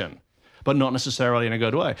attention, but not necessarily in a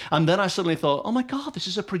good way. And then I suddenly thought, oh my God, this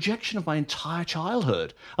is a projection of my entire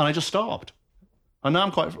childhood, and I just stopped. And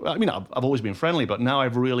now I've always been friendly, but now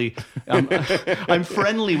I've really, I'm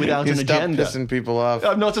friendly without an agenda. Stop pissing people off.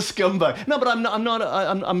 I'm not a scumbag. No, but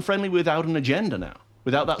I'm friendly without an agenda now.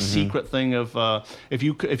 Without that secret thing of,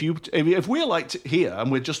 if we're like here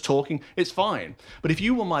and we're just talking, it's fine. But if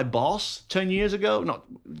you were my boss 10 years ago,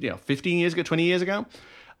 15 years ago, 20 years ago,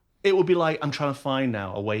 it would be like, I'm trying to find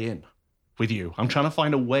now a way in with you. I'm trying to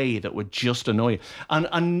find a way that would just annoy you.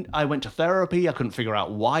 And I went to therapy. I couldn't figure out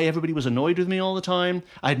why everybody was annoyed with me all the time.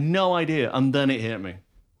 I had no idea. And then it hit me.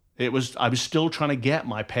 I was still trying to get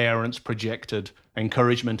my parents' projected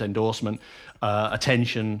encouragement, endorsement,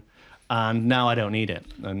 attention, and now I don't need it.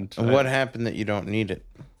 And what happened that you don't need it?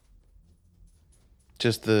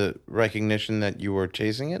 Just the recognition that you were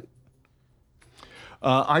chasing it?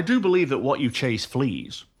 I do believe that what you chase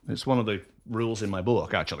flees. It's one of the rules in my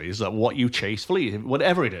book, actually, is that what you chase flees.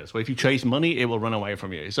 Whatever it is. If you chase money, it will run away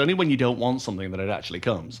from you. It's only when you don't want something that it actually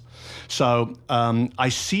comes. So I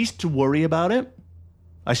ceased to worry about it.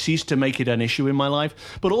 I ceased to make it an issue in my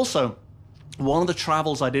life. But also, one of the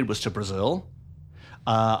travels I did was to Brazil.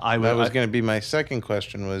 That was going to be my second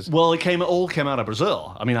question. Well, it all came out of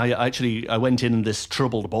Brazil. I mean, I went in this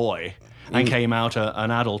troubled boy and came out an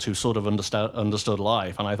adult who sort of understood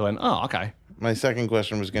life. And I thought, oh, okay. My second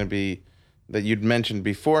question was going to be that you'd mentioned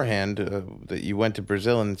beforehand that you went to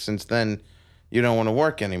Brazil, and since then you don't want to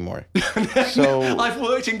work anymore. So I've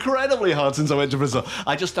worked incredibly hard since I went to Brazil.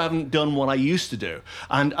 I just haven't done what I used to do.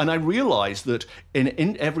 And I realized that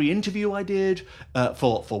in every interview I did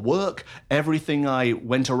for work, everything I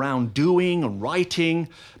went around doing and writing,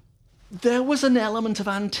 there was an element of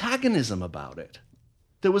antagonism about it.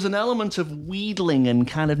 There was an element of wheedling and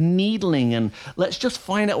kind of needling and let's just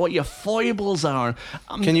find out what your foibles are.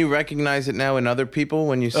 Can you recognize it now in other people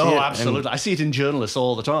when you see it? Oh, absolutely. I see it in journalists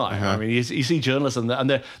all the time. Uh-huh. I mean, you see journalists and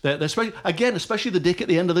they're especially the dick at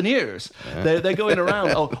the end of the news. Yeah. They're going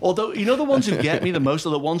around. Although, you know, the ones who get me the most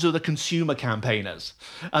are the ones who are the consumer campaigners.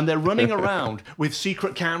 And they're running around with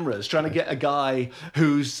secret cameras trying to get a guy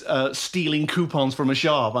who's stealing coupons from a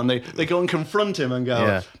shop. And they go and confront him and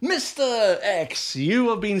go, Mr. X,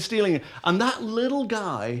 you have been stealing. And that little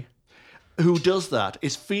guy who does that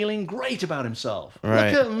is feeling great about himself.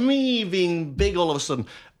 Right. Look at me being big all of a sudden.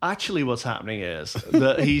 Actually, what's happening is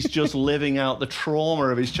that he's just living out the trauma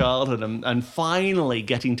of his childhood and finally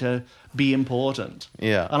getting to be important.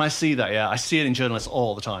 Yeah. And I see that, I see it in journalists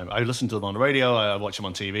all the time. I listen to them on the radio, I watch them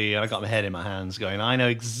on TV, and I got my head in my hands going, I know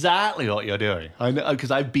exactly what you're doing. I know, because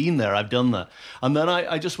I've been there, I've done that. And then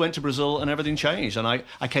I just went to Brazil and everything changed. And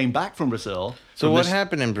I came back from Brazil. So what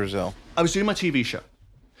happened in Brazil? I was doing my TV show.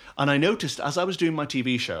 And I noticed as I was doing my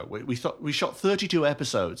TV show, we shot 32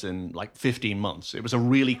 episodes in like 15 months. It was a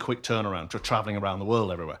really quick turnaround to traveling around the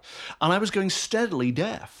world everywhere. And I was going steadily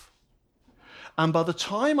deaf. And by the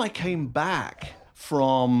time I came back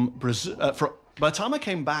from Brazil, By the time I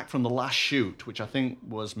came back from the last shoot, which I think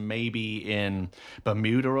was maybe in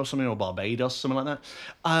Bermuda or something, or Barbados, something like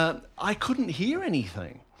that, I couldn't hear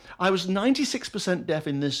anything. I was 96% deaf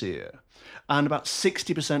in this ear and about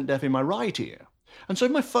 60% deaf in my right ear. And so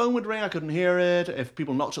if my phone would ring, I couldn't hear it. If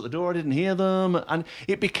people knocked at the door, I didn't hear them. And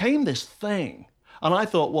it became this thing. And I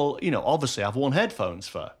thought, well, obviously I've worn headphones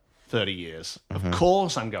for 30 years. Of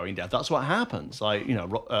course I'm going deaf. That's what happens. Like,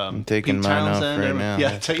 I'm taking Pete mine off Townsend, right now.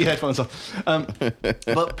 Yeah, take your headphones off.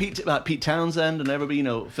 But Pete Townsend and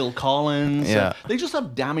everybody, Phil Collins. Yeah. They just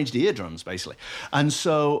have damaged eardrums, basically. And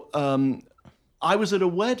so I was at a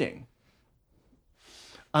wedding.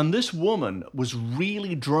 And this woman was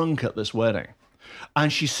really drunk at this wedding.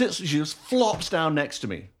 And she just flops down next to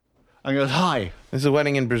me and goes, "Hi." This is a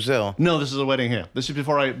wedding in Brazil. No, this is a wedding here. This is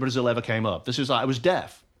before Brazil ever came up. I was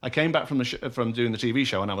deaf. I came back from from doing the TV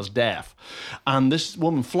show and I was deaf. And this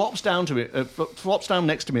woman flops down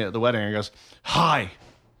next to me at the wedding and goes, "Hi.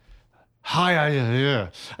 Hi, yeah."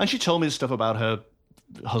 And she told me stuff about her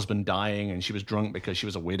husband dying and she was drunk because she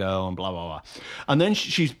was a widow and blah, blah, blah. And then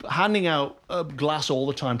she's handing out a glass all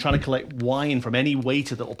the time, trying to collect wine from any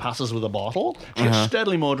waiter that will pass us with a bottle. She gets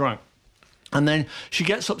steadily more drunk. And then she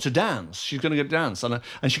gets up to dance. She's going to go dance. And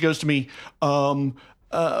she goes to me,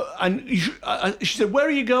 she said, "Where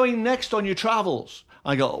are you going next on your travels?"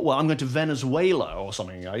 I go, "Well, I'm going to Venezuela or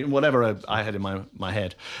something," whatever I had in my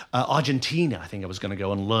head. Argentina, I think I was going to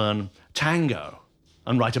go and learn tango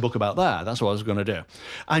and write a book about that. That's what I was going to do.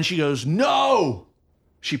 And she goes, "No!"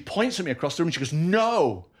 She points at me across the room and she goes,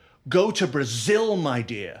 "No! Go to Brazil, my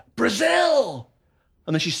dear. Brazil!"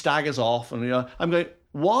 And then she staggers off and I'm going,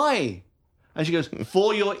 "Why?" And she goes,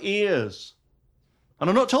 "For your ears." And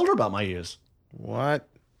I've not told her about my ears. What?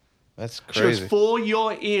 That's She crazy. goes, "For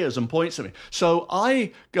your ears," and points at me. So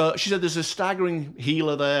I go, she said, "There's a staggering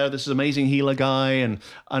healer there, this is an amazing healer guy."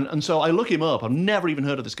 And so I look him up. I've never even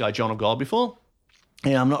heard of this guy, John of God, before.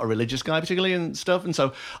 Yeah, I'm not a religious guy particularly and stuff. And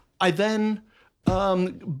so I then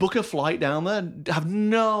book a flight down there, have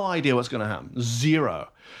no idea what's going to happen, zero.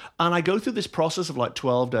 And I go through this process of like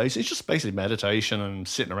 12 days. It's just basically meditation and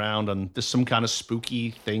sitting around, and there's some kind of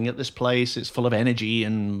spooky thing at this place. It's full of energy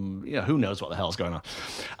and who knows what the hell's going on.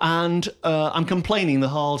 And I'm complaining the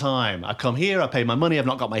whole time. I come here, I pay my money, I've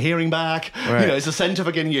not got my hearing back. Right. It's a center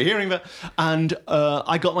for getting your hearing back. And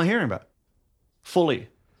I got my hearing back fully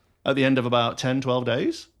at the end of about 10, 12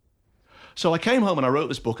 days. So I came home and I wrote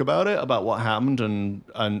this book about it, about what happened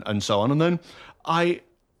and so on. And then I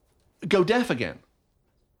go deaf again.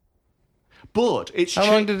 But it's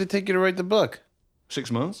How long did it take you to write the book?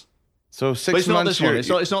 6 months. So 6 But it's not months. this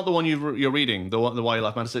one. It's not the one you're reading, the Why You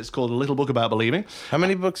Laugh Matters. It's called A Little Book About Believing. How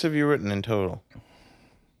many books have you written in total?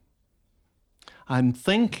 I'm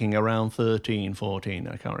thinking around 13, 14.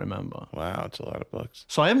 I can't remember. Wow, it's a lot of books.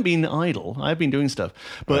 So I haven't been idle. I've been doing stuff.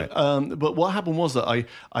 But but what happened was that I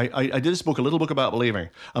did this book, A Little Book About Believing,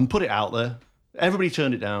 and put it out there. Everybody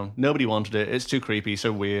turned it down. Nobody wanted it. It's too creepy,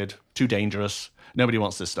 so weird, too dangerous. Nobody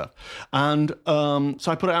wants this stuff. And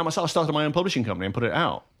so I put it out myself. I started my own publishing company and put it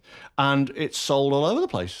out. And it's sold all over the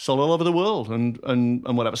place, sold all over the world and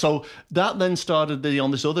whatever. So that then started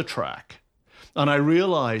on this other track. And I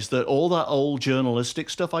realized that all that old journalistic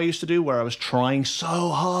stuff I used to do, where I was trying so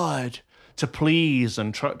hard to please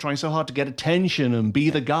and trying so hard to get attention and be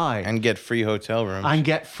the guy. And get free hotel rooms. And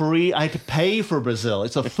get free. I had to pay for Brazil.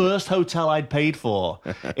 It's the first hotel I'd paid for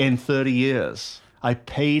in 30 years. I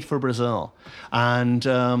paid for Brazil. And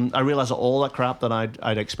I realized that all that crap that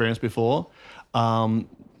I'd experienced before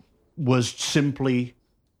was simply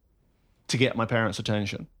to get my parents'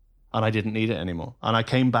 attention. And I didn't need it anymore. And I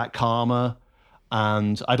came back calmer.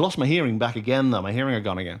 And I'd lost my hearing back again, though. My hearing had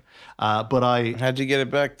gone again. But How'd you get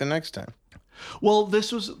it back the next time? Well,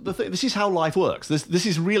 this was the thing. This is how life works. This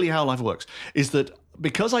is really how life works. Is that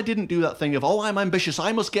because I didn't do that thing of, I'm ambitious,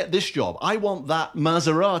 I must get this job, I want that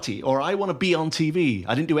Maserati, or I want to be on TV.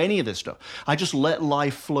 I didn't do any of this stuff. I just let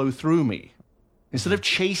life flow through me. Instead of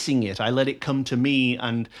chasing it, I let it come to me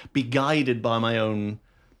and be guided by my own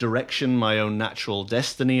direction, my own natural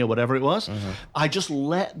destiny, or whatever it was. I just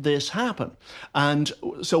let this happen. And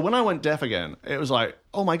so when I went deaf again, it was like,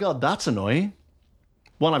 oh my God, that's annoying.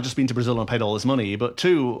 One, I've just been to Brazil and paid all this money, but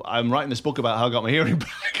two, I'm writing this book about how I got my hearing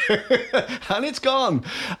back, and it's gone.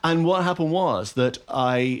 And what happened was that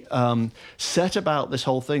I set about this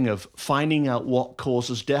whole thing of finding out what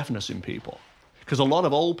causes deafness in people, because a lot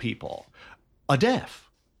of old people are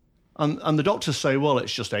deaf, and the doctors say, well,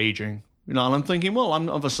 it's just aging, and I'm thinking, well, I'm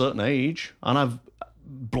of a certain age, and I've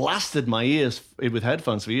blasted my ears with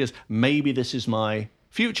headphones for years. Maybe this is my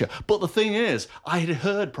future. But the thing is, I had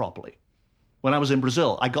heard properly. When I was in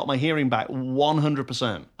Brazil, I got my hearing back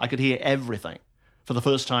 100%. I could hear everything. for the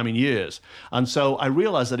first time in years. And so I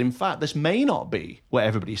realized that, in fact, this may not be what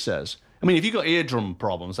everybody says. I mean, if you've got eardrum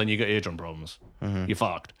problems, then you've got eardrum problems. You're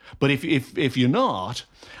fucked. But if you're not,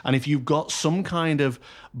 and if you've got some kind of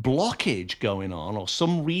blockage going on or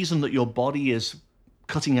some reason that your body is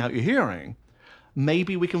cutting out your hearing,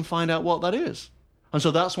 maybe we can find out what that is. And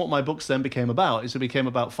so that's what my books then became about, is it became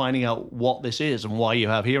about finding out what this is and why you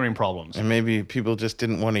have hearing problems. And maybe people just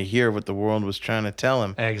didn't want to hear what the world was trying to tell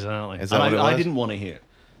them. Exactly. Is that what it was? I didn't want to hear,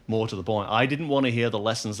 more to the point. I didn't want to hear the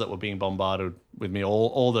lessons that were being bombarded with me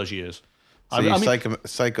all those years. So you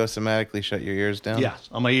psychosomatically shut your ears down? Yes,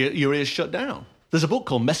 and your ears shut down. There's a book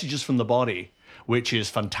called Messages from the Body, which is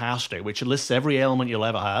fantastic, which lists every ailment you'll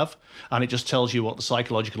ever have, and it just tells you what the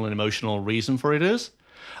psychological and emotional reason for it is.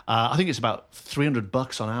 I think it's about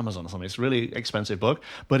 $300 on Amazon or something. It's a really expensive book,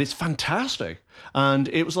 but it's fantastic. And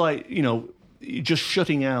it was like, just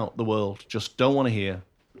shutting out the world. Just don't want to hear.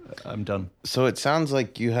 I'm done. So it sounds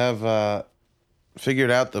like you have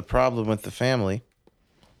figured out the problem with the family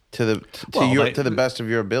to the best of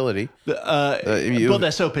your ability. But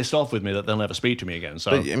they're so pissed off with me that they'll never speak to me again.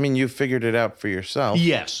 So, but I mean, you figured it out for yourself.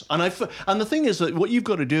 Yes, and the thing is that what you've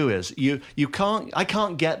got to do is I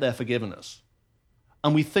can't get their forgiveness.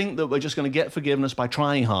 And we think that we're just going to get forgiveness by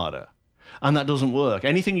trying harder. And that doesn't work.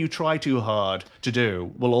 Anything you try too hard to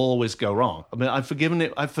do will always go wrong. I mean, I've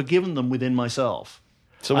forgiven them within myself.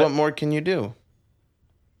 So what more can you do?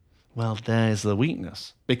 Well, there's the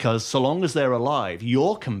weakness. Because so long as they're alive,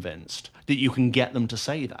 you're convinced that you can get them to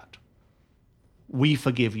say that. We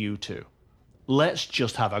forgive you too. Let's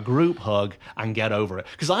just have a group hug and get over it.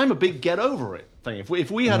 Because I'm a big get over it thing. If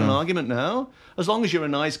we had an argument now, as long as you're a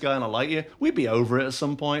nice guy and I like you, we'd be over it at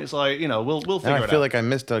some point. It's like, we'll figure it out. I feel like I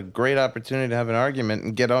missed a great opportunity to have an argument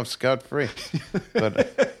and get off scot-free.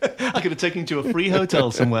 But I could have taken you to a free hotel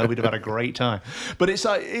somewhere. We'd have had a great time. But it's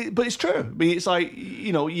like, but it's true. It's like,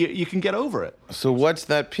 you can get over it. So what's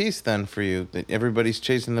that piece then for you? That everybody's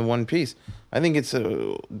chasing the one piece. I think it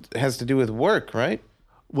has to do with work, right?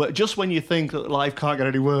 Well, just when you think that life can't get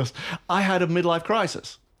any worse, I had a midlife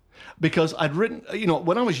crisis. Because I'd written,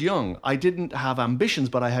 when I was young, I didn't have ambitions,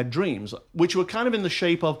 but I had dreams, which were kind of in the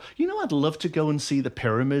shape of, I'd love to go and see the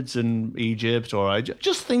pyramids in Egypt, or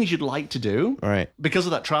just things you'd like to do. Right. Because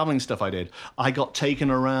of that traveling stuff I did, I got taken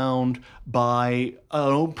around by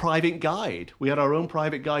our own private guide. We had our own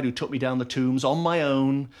private guide who took me down the tombs on my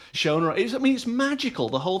own, shown around. It's magical.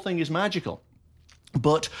 The whole thing is magical.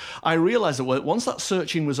 But I realized that once that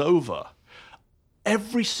searching was over,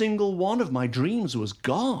 every single one of my dreams was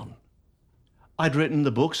gone. I'd written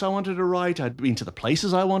the books I wanted to write. I'd been to the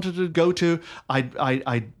places I wanted to go to.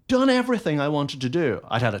 I'd done everything I wanted to do.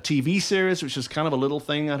 I'd had a TV series, which was kind of a little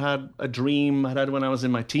thing. I'd had a dream I'd had when I was in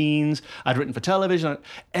my teens. I'd written for television.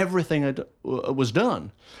 Everything was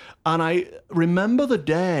done. And I remember the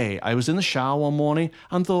day I was in the shower one morning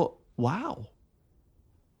and thought, wow,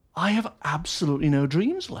 I have absolutely no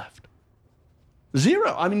dreams left.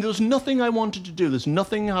 Zero. I mean, there was nothing I wanted to do. There's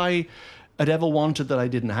nothing I had ever wanted that I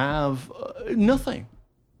didn't have. Nothing.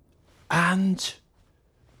 And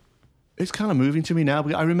it's kind of moving to me now.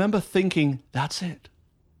 I remember thinking, that's it.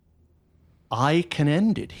 I can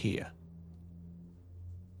end it here.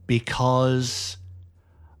 Because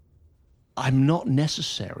I'm not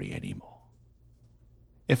necessary anymore.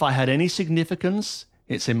 If I had any significance,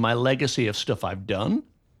 it's in my legacy of stuff I've done.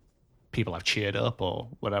 People I've cheered up or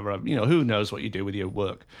whatever. Who knows what you do with your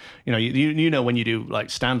work. You know when you do like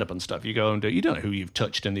stand-up and stuff, you go and do, you don't know who you've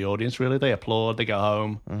touched in the audience, really. They applaud, they go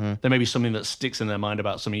home. Mm-hmm. There may be something that sticks in their mind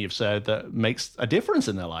about something you've said that makes a difference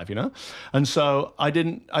in their life, And so I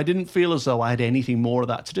didn't feel as though I had anything more of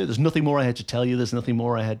that to do. There's nothing more I had to tell you. There's nothing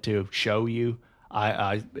more I had to show you.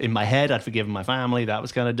 I in my head, I'd forgiven my family. That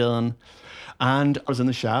was kind of done. And I was in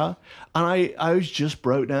the shower and I was just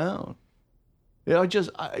broke down.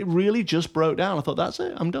 I really just broke down. I thought, that's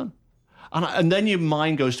it, I'm done. And then your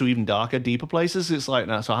mind goes to even darker, deeper places. It's like,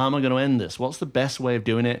 now, so how am I going to end this? What's the best way of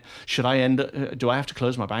doing it? Should I do I have to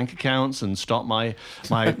close my bank accounts and stop my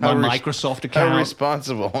Microsoft account? How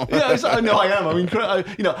responsible. Yeah, no, I am. I mean,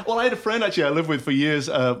 I had a friend actually I lived with for years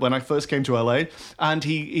when I first came to LA, and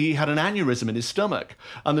he had an aneurysm in his stomach.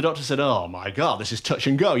 And the doctor said, oh my God, this is touch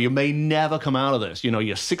and go. You may never come out of this.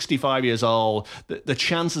 You're 65 years old. The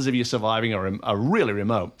chances of you surviving are really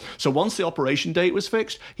remote. So once the operation date was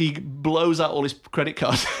fixed, he blows out all his credit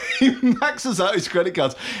cards. He maxes out his credit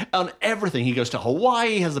cards on everything. He goes to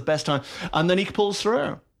Hawaii, has the best time, and then he pulls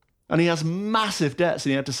through. And he has massive debts,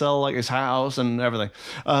 and he had to sell like his house and everything.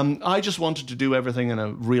 I just wanted to do everything in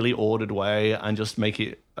a really ordered way and just make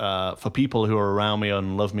it for people who are around me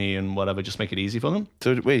and love me and whatever. Just make it easy for them.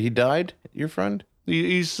 So wait, he died, your friend?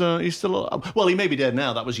 He's still well. He may be dead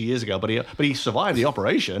now. That was years ago, but he survived the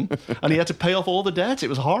operation, and he had to pay off all the debt. It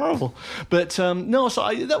was horrible. But no, so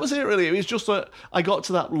that was it. Really, it was just that I got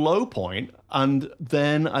to that low point, and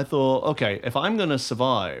then I thought, okay, if I'm going to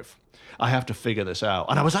survive, I have to figure this out.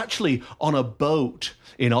 And I was actually on a boat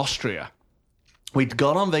in Austria. We'd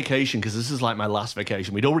gone on vacation because this is like my last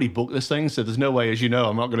vacation. We'd already booked this thing, so there's no way, as you know,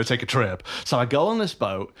 I'm not going to take a trip. So I go on this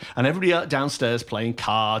boat, and everybody out downstairs playing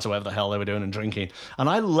cards or whatever the hell they were doing and drinking. And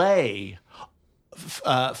I lay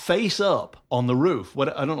face up on the roof.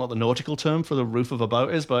 I don't know what the nautical term for the roof of a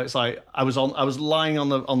boat is, but it's like I was lying on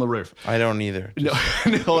the roof. I don't either. No,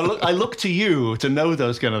 I look to you to know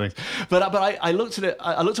those kind of things. But I looked at it.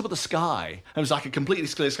 I looked up at the sky. It was like a completely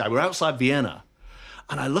clear sky. We're outside Vienna.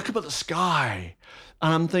 And I look up at the sky,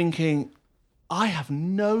 and I'm thinking, I have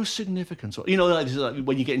no significance. You know, like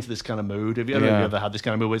when you get into this kind of mood, have you ever had this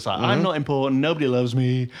kind of mood where it's like, I'm not important, nobody loves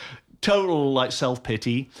me, total like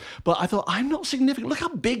self-pity. But I thought, I'm not significant. Look how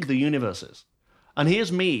big the universe is. And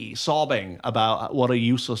here's me sobbing about what a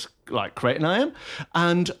useless like cretin I am.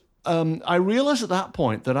 And I realized at that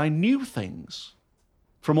point that I knew things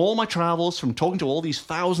from all my travels, from talking to all these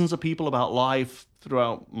thousands of people about life,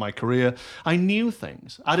 throughout my career. I knew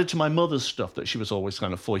things, added to my mother's stuff that she was always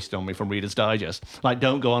kind of foisting on me from Reader's Digest. Like,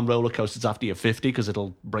 don't go on roller coasters after you're 50 because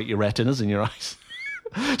it'll break your retinas in your eyes.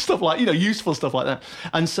 Stuff like, useful stuff like that.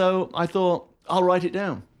 And so I thought, I'll write it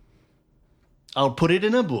down. I'll put it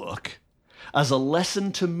in a book as a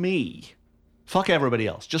lesson to me, fuck everybody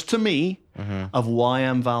else, just to me, of why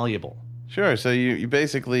I'm valuable. Sure, so you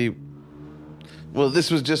basically... Well,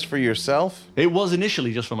 this was just for yourself? It was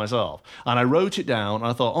initially just for myself. And I wrote it down, and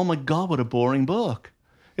I thought, oh my God, what a boring book.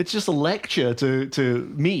 It's just a lecture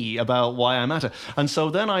to me about why I matter. And so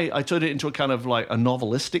then I turned it into a kind of like a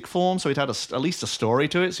novelistic form, so it had at least a story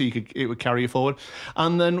to it, so it would carry you forward.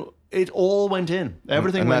 And then it all went in.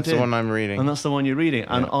 Everything went in. And that's the one I'm reading. And that's the one you're reading.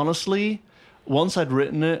 Yeah. And honestly, once I'd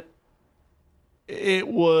written it, it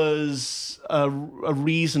was a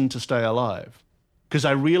reason to stay alive. Because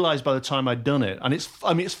I realized by the time I'd done it, and it's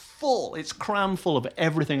crammed full of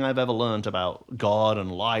everything I've ever learned about God and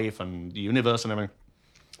life and the universe and everything.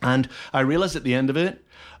 And I realized at the end of it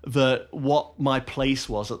that what my place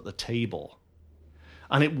was at the table.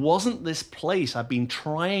 And it wasn't this place I've been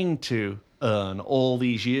trying to earn all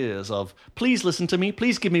these years of, please listen to me,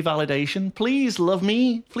 please give me validation, please love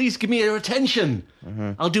me, please give me your attention.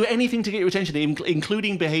 I'll do anything to get your attention,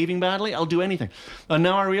 including behaving badly. I'll do anything. And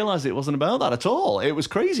now I realize it wasn't about that at all. It was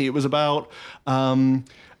crazy. It was about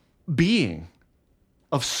being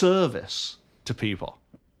of service to people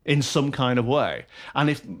in some kind of way. And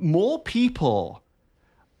if more people,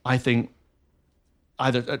 I think,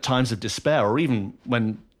 either at times of despair or even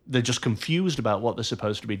when they're just confused about what they're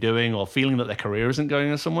supposed to be doing or feeling that their career isn't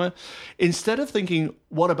going somewhere, instead of thinking,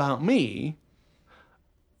 what about me?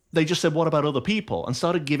 They just said, what about other people? And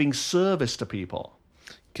started giving service to people.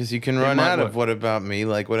 Because you can run out of what about me,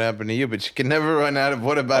 like what happened to you, but you can never run out of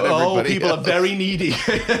what about everybody people else. Are very needy.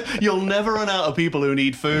 You'll never run out of people who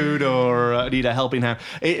need food or need a helping hand.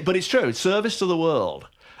 But it's true. It's service to the world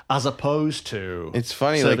as opposed to... It's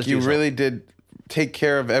funny, like you really did take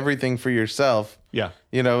care of everything for yourself. Yeah.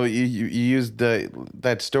 You know, you used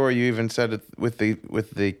that story you even said with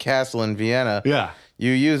the castle in Vienna. Yeah.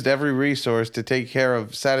 You used every resource to take care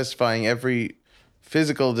of satisfying every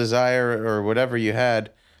physical desire or whatever you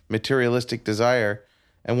had, materialistic desire.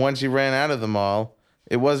 And once you ran out of them all,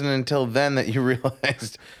 it wasn't until then that you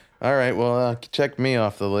realized, all right, well, check me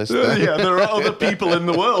off the list. Yeah, there are other people in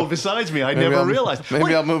the world besides me. I never realized.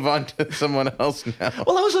 Maybe I'll move on to someone else now.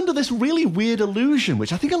 Well, I was under this really weird illusion,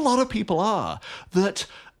 which I think a lot of people are, that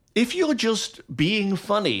if you're just being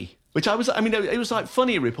funny, which it was like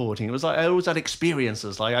funny reporting. It was like I always had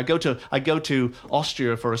experiences. Like I go to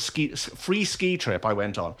Austria for a free ski trip I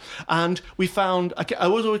went on, and we found I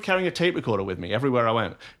was always carrying a tape recorder with me everywhere I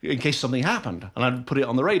went in case something happened, and I'd put it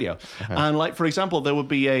on the radio. And like for example, there would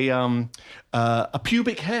be a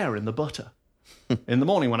pubic hair in the butter in the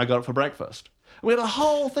morning when I got up for breakfast. We had a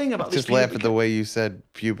whole thing about this. Just laugh at the way you said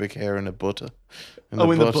pubic hair in the butter. In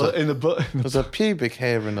the butter. There's a pubic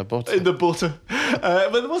hair in the butter. In the butter.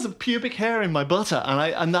 But there was a pubic hair in my butter,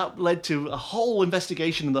 and that led to a whole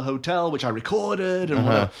investigation in the hotel, which I recorded and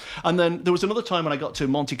whatever. And then there was another time when I got to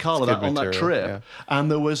Monte Carlo on that trip, and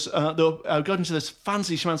there was I got into this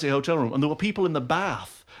fancy schmancy hotel room, and there were people in the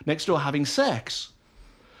bath next door having sex.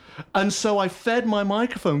 And so I fed my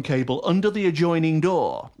microphone cable under the adjoining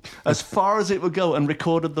door as far as it would go and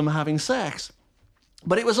recorded them having sex.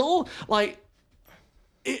 But it was all like...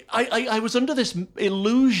 I was under this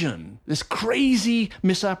illusion, this crazy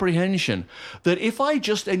misapprehension, that if I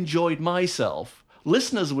just enjoyed myself,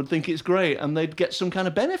 listeners would think it's great and they'd get some kind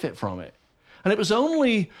of benefit from it. And it was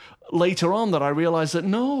only later on that I realized that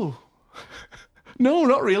no,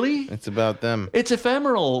 not really. It's about them. It's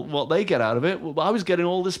ephemeral what they get out of it. I was getting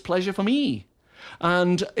all this pleasure for me.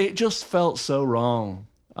 And it just felt so wrong.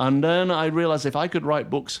 And then I realized if I could write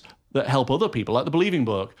books that help other people, like the Believing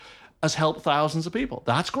book, has helped thousands of people.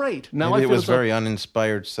 That's great. Now Maybe I it feel was very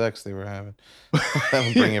uninspired sex they were having.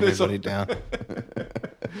 That'll bring everybody down.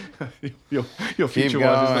 your Keep future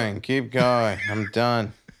wife is going. Keep going. I'm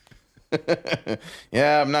done.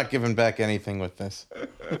 Yeah, I'm not giving back anything with this.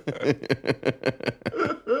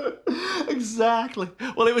 Exactly.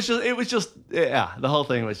 Well, it was just, the whole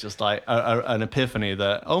thing was just like an epiphany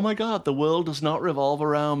that, oh my God, the world does not revolve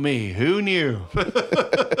around me. Who knew?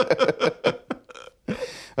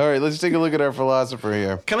 All right, let's take a look at our philosopher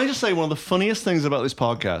here. Can I just say one of the funniest things about this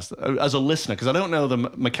podcast, as a listener, because I don't know the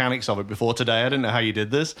mechanics of it before today, I didn't know how you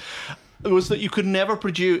did this, was that you could never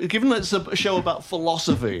produce, given that it's a show about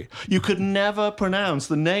philosophy, you could never pronounce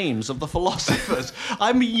the names of the philosophers.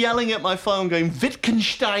 I'm yelling at my phone going,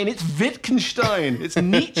 Wittgenstein, it's Wittgenstein, it's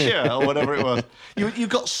Nietzsche, or whatever it was. You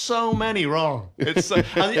got so many wrong. It's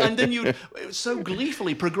and then you so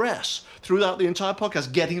gleefully progress throughout the entire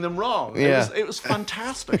podcast, getting them wrong. Yeah. It was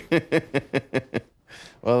fantastic.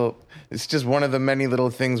 Well, it's just one of the many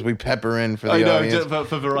little things we pepper in for the audience.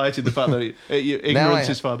 For variety, the fact that ignorance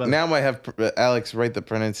is far better. Now I have Alex write the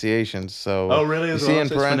pronunciations. So oh, really? You As see well? in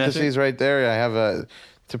So it's parentheses phonetic? right there, I have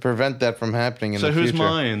to prevent that from happening in So the future. who's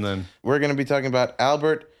mine then? We're going to be talking about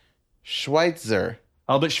Albert Schweitzer.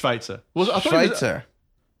 Albert Schweitzer. Schweitzer.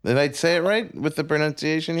 Did I say it right with the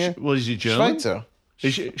pronunciation here? Was he German? Schweitzer.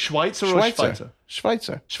 Is it Schweitzer or Schweitzer?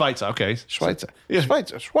 Schweitzer. Schweitzer, okay. Schweitzer. Yeah.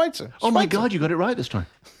 Schweitzer. Oh my God, you got it right this time.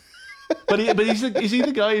 But is he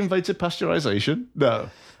the guy who invented pasteurization? No.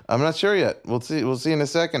 I'm not sure yet. We'll see. We'll see in a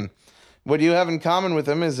second. What you have in common with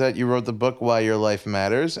him is that you wrote the book Why Your Life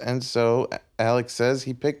Matters, and so Alex says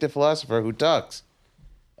he picked a philosopher who talks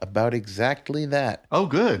about exactly that. Oh,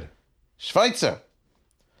 good. Schweitzer.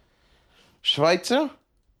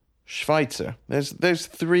 There's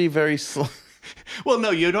three very slow. Well,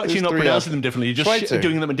 no, you're actually not pronouncing them differently. You're just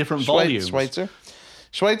doing them in different volumes.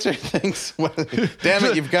 Schweitzer thinks, damn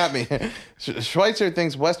it, you've got me. Schweitzer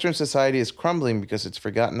thinks Western society is crumbling because it's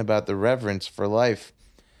forgotten about the reverence for life.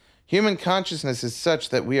 Human consciousness is such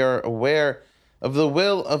that we are aware of the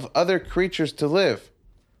will of other creatures to live.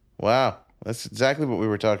 Wow, that's exactly what we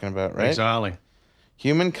were talking about, right? Exactly.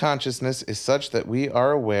 Human consciousness is such that we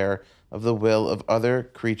are aware of the will of other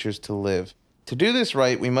creatures to live. To do this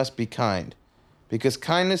right, we must be kind, because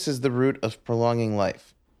kindness is the root of prolonging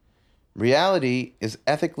life. Reality is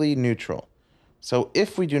ethically neutral. So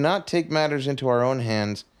if we do not take matters into our own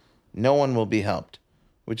hands, no one will be helped,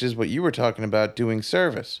 which is what you were talking about, doing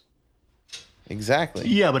service. Exactly.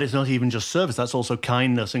 Yeah, but it's not even just service. That's also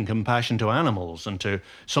kindness and compassion to animals and to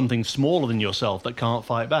something smaller than yourself that can't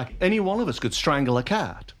fight back. Any one of us could strangle a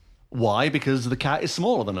cat. Why? Because the cat is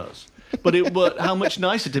smaller than us. But how much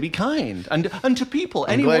nicer to be kind and to people.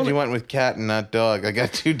 I'm glad you went with cat and not dog. I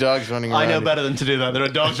got two dogs running around. I know better than to do that. There are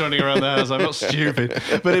dogs running around the house. I'm not stupid.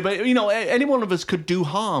 But you know, any one of us could do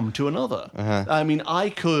harm to another. Uh-huh. I mean, I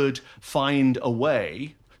could find a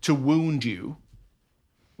way to wound you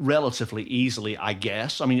relatively easily, I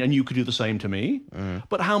guess. I mean, and you could do the same to me.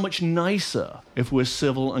 But how much nicer if we're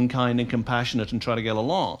civil and kind and compassionate and try to get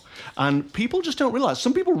along? And people just don't realize.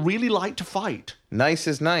 Some people really like to fight. Nice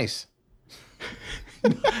is nice. I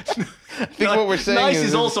think what we're saying nice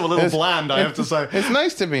is also a little bland, I have to say. It's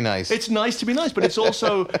nice to be nice. It's nice to be nice, but it's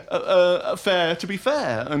also fair to be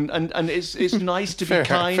fair, and it's nice to be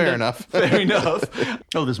kind. Fair enough. Fair enough.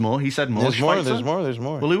 Oh, there's more. He said more. There's more. Schweitzer? There's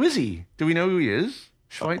more. Well, who is he? Do we know who he is?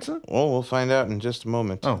 Schweitzer? Well, we'll find out in just a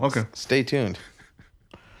moment. Oh, okay. Stay tuned.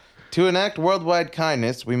 To enact worldwide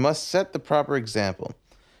kindness, we must set the proper example,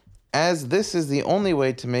 as this is the only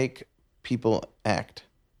way to make people act.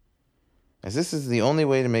 As this is the only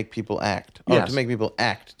way to make people act. Oh, Yes. to make people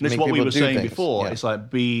act. To That's make what we people were do saying things. before. Yeah. It's like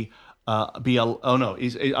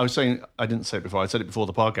I was saying, I didn't say it before, I said it before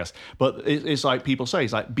the podcast, but it's like people say,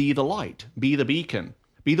 it's like, be the light, be the beacon,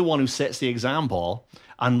 be the one who sets the example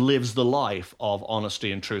and lives the life of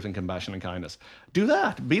honesty and truth and compassion and kindness. Do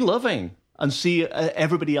that, be loving, and see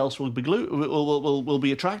everybody else will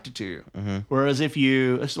be attracted to you. Mm-hmm. Whereas if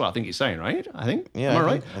you, this is what I think you're saying, right? I think, Yeah, am I I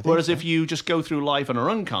right? think Whereas so. if you just go through life and are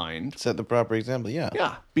unkind, Set the proper example, yeah.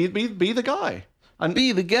 yeah, be the guy. And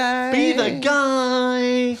Be the guy. be the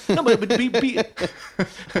guy. No, but be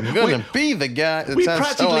I'm gonna be the guy. That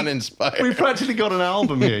sounds so uninspired. We practically got an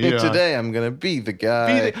album here. You know. Today I'm gonna be the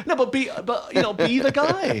guy. Be the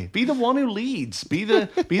guy. Be the one who leads. Be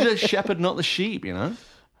the shepherd, not the sheep. You know.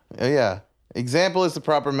 Yeah. Example is the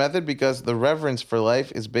proper method because the reverence for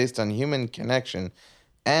life is based on human connection,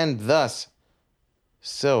 and thus,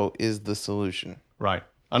 so is the solution. Right.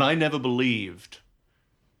 And I never believed,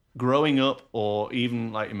 growing up or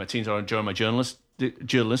even like in my teens or during my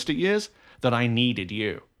journalistic years, that I needed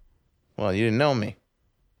you. Well, you didn't know me.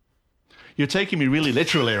 You're taking me really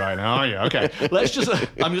literally right now, are you? Okay,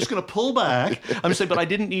 I'm just going to pull back. I'm going to say, but I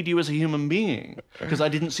didn't need you as a human being because I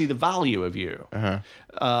didn't see the value of you.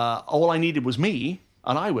 All I needed was me,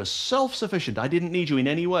 and I was self-sufficient. I didn't need you in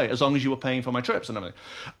any way as long as you were paying for my trips and everything.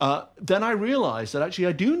 Then I realized that actually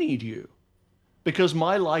I do need you. Because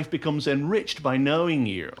my life becomes enriched by knowing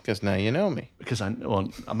you. Because now you know me. Because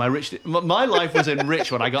my life was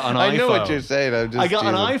enriched when I got an iPhone. I know what you're saying. I got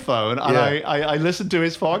an iPhone and I listened to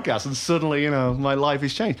his podcast, and suddenly, my life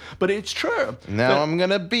has changed. But it's true. Now I'm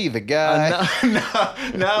gonna be the guy.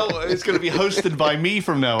 Now it's going to be hosted by me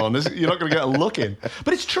from now on. You're not going to get a look in.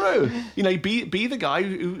 But it's true. Be the guy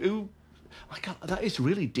who my God, that is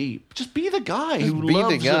really deep. Just be the guy who loves.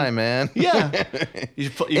 Be the guy, man. Yeah.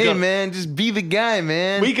 Man, just be the guy,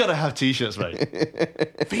 man. We gotta have T-shirts, right?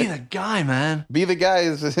 Be the guy, man. Be the guy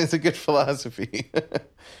is a good philosophy.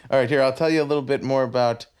 All right, here I'll tell you a little bit more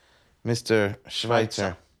about Mr.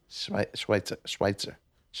 Schweitzer. Schweitzer.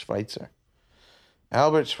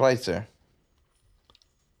 Albert Schweitzer.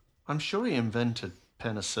 I'm sure he invented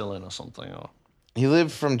penicillin or something. He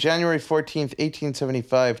lived from January 14th,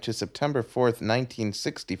 1875 to September 4th,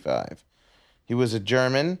 1965. He was a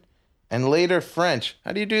German and later French.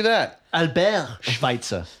 How do you do that? Albert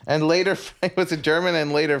Schweitzer. And later, he was a German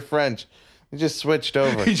and later French. He just switched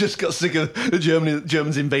over. He just got sick of the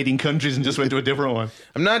Germans invading countries and just went to a different one.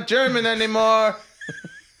 I'm not German anymore.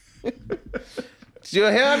 Do you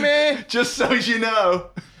hear me? Just so as you know.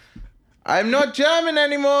 I'm not German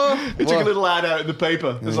anymore. He took a little ad out in the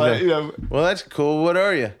paper. It's like, Well, that's cool. What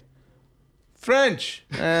are you? French.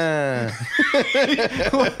 Yes.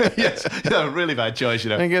 Really bad choice,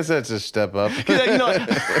 I guess that's a step up. I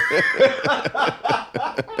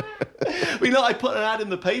put an ad in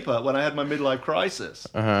the paper when I had my midlife crisis.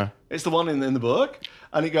 It's the one in the book.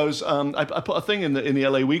 And it goes, I put a thing in the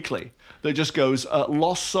LA Weekly that just goes,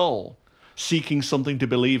 lost soul, seeking something to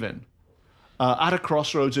believe in. At a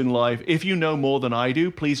crossroads in life, if you know more than I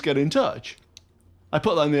do, please get in touch. I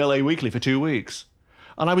put that in the LA Weekly for 2 weeks.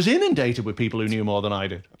 And I was inundated with people who knew more than I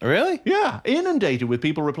did. Really? Yeah, inundated with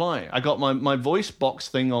people replying. I got my voice box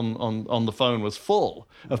thing on the phone was full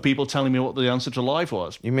of people telling me what the answer to life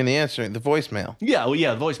was. You mean the voicemail? Yeah,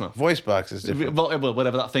 the voicemail. Voice box is different.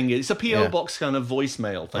 Whatever that thing is. It's a P.O. box kind of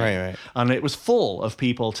voicemail thing. Right. And it was full of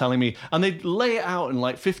people telling me, and they'd lay it out in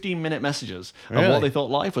like 15-minute messages of what they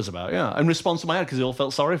thought life was about, in response to my ad, because they all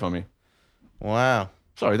felt sorry for me. Wow.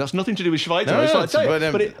 Sorry, that's nothing to do with Schweitzer. No, it's it's like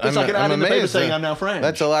an ad in the paper saying I'm now French.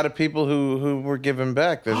 That's a lot of people who were giving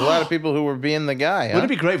back. There's a lot of people who were being the guy. Wouldn't it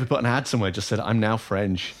be great if we put an ad somewhere that just said, I'm now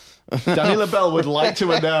French? Danny LaBelle would like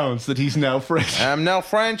to announce that he's now French. I'm now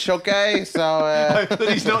French, okay? So that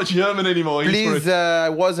he's not German anymore. Please, I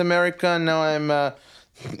was American, now I'm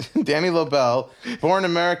Danny LaBelle, born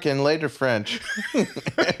American, later French.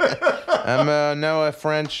 I'm now a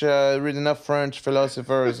French, read enough French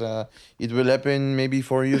philosophers. It will happen maybe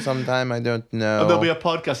for you sometime, I don't know. And there'll be a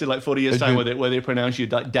podcast in like 40 years' time where they pronounce you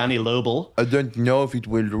Danny LaBelle. I don't know if it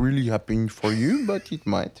will really happen for you, but it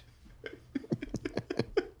might.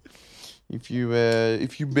 If you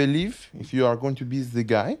believe, if you are going to be the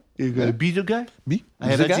guy. You're going to be the guy? I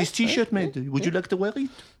have this T-shirt made. Would you like to wear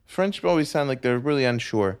it? French always sound like they're really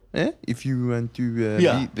unsure. If you want to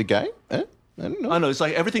be the guy? I don't know. I know, it's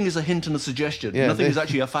like everything is a hint and a suggestion. Nothing is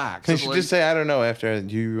actually a fact. They should just say, I don't know, after,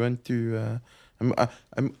 do you want to...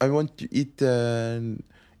 I want to eat the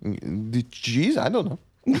cheese? I don't know.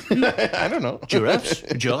 I don't know.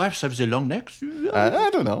 Giraffes have the long necks? I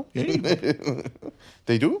don't know.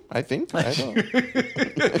 They do, I think. I don't know.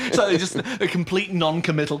 So they're just a complete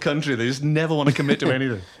non-committal country. They just never want to commit to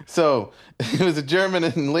anything. So it was a German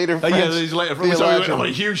and later French. He's later French. Sorry, we went on a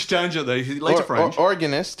huge tangent there. Later French.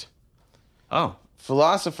 Organist. Oh.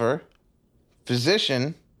 Philosopher.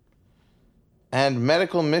 Physician. And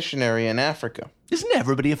medical missionary in Africa. Isn't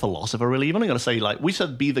everybody a philosopher, really? You've only got to say, we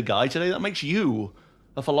said be the guy today. That makes you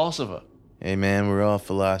a philosopher. Hey, man, we're all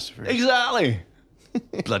philosophers. Exactly.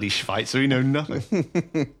 Bloody Schweitzer, you know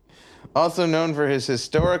nothing. Also known for his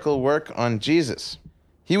historical work on Jesus.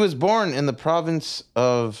 He was born in the province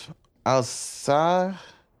of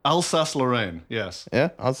Alsace-Lorraine, yes. Yeah,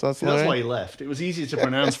 Alsace-Lorraine. That's why he left. It was easier to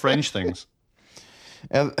pronounce French things.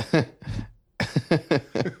 And-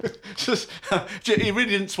 He really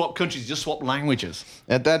didn't swap countries, he just swapped languages.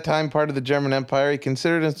 At that time, part of the German Empire, he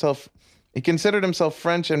considered himself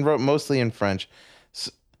French and wrote mostly in French.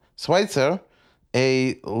 Schweitzer,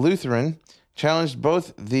 a Lutheran, challenged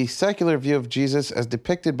both the secular view of Jesus as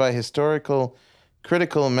depicted by historical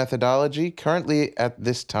critical methodology currently at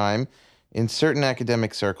this time in certain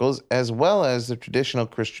academic circles, as well as the traditional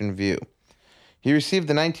Christian view. He received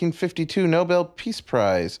the 1952 Nobel Peace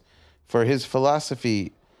Prize for his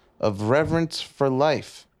philosophy of reverence for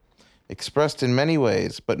life, expressed in many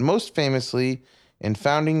ways, but most famously in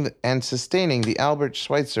founding and sustaining the Albert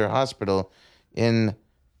Schweitzer Hospital in,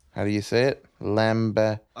 how do you say it? I'm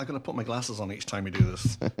going to put my glasses on each time you do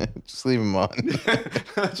this. Just leave them on.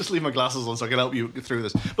 Just leave my glasses on so I can help you through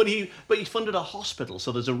this. But he funded a hospital,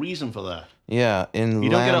 so there's a reason for that. Yeah, you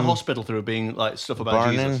don't get a hospital through being like stuff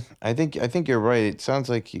about Jesus. I think you're right. It sounds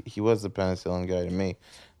like he was the penicillin guy to me.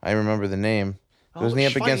 I remember the name. Wasn't he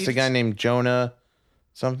up against a guy named Jonah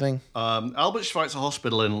something? Albert Schweitzer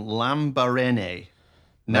Hospital in Lambaréné,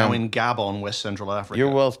 now in Gabon, West Central Africa.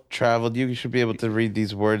 You're well traveled. You should be able to read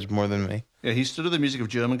these words more than me. Yeah, he studied the music of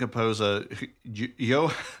German composer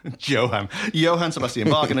Johann Sebastian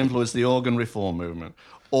Bach and influenced the organ reform movement.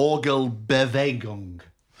 Orgelbewegung.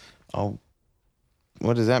 Oh,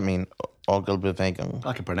 what does that mean? Orgelbewegung.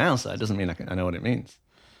 I can pronounce that. It doesn't mean I know what it means.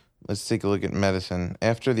 Let's take a look at medicine.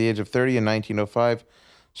 After the age of 30 in 1905,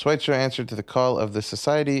 Schweitzer answered to the call of the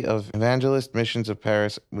Society of Evangelist Missions of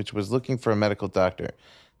Paris, which was looking for a medical doctor.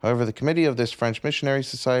 However, the committee of this French missionary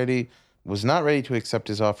society was not ready to accept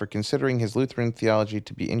his offer, considering his Lutheran theology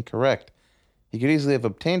to be incorrect. He could easily have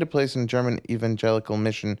obtained a place in a German evangelical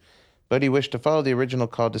mission, but he wished to follow the original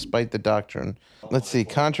call despite the doctrine. Let's see,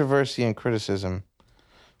 controversy and criticism.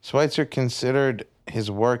 Schweitzer considered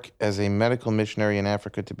his work as a medical missionary in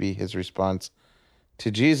Africa to be his response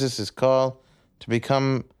to Jesus' call to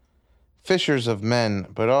become fishers of men,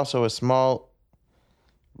 but also a small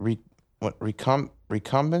recompense? Is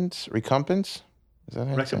that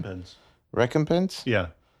how you say it? Recompense? Yeah.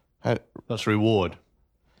 That's reward.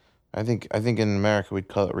 I think in America we'd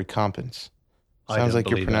call it recompense. Sounds like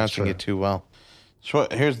you're pronouncing it too well.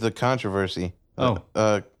 Here's the controversy.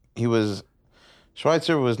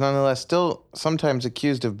 Schweitzer was nonetheless still sometimes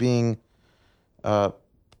accused of being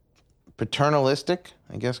paternalistic,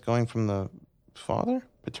 I guess going from the father?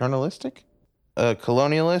 Paternalistic?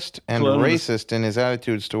 Colonialist and racist in his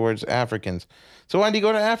attitudes towards Africans. So why did he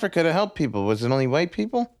go to Africa to help people? Was it only white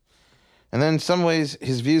people? And then in some ways,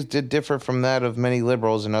 his views did differ from that of many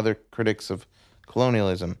liberals and other critics of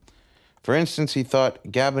colonialism. For instance, he thought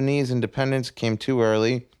Gabonese independence came too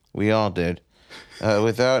early. We all did.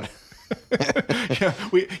 Without... Yeah,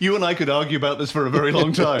 you and I could argue about this for a very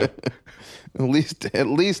long time. At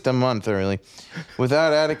least a month early,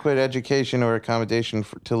 without adequate education or accommodation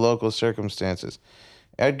to local circumstances.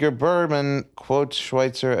 Edgar Berman quotes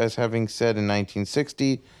Schweitzer as having said in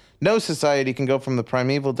 1960, "No society can go from the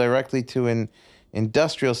primeval directly to an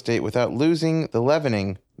industrial state without losing the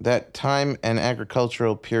leavening that time and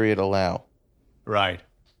agricultural period allow." Right.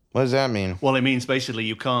 What does that mean? Well, it means basically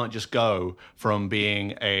you can't just go from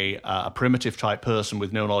being a primitive type person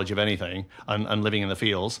with no knowledge of anything and living in the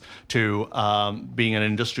fields to being an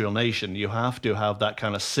industrial nation. You have to have that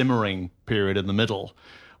kind of simmering period in the middle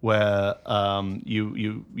where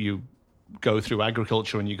you go through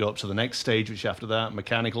agriculture and you go up to the next stage, which after that,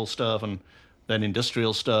 mechanical stuff and then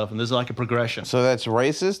industrial stuff. And there's like a progression. So that's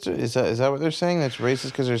racist? Is that what they're saying? That's racist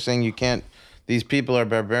because they're saying you can't... These people are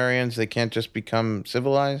barbarians. They can't just become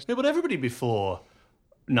civilized? No, but everybody before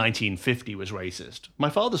 1950 was racist.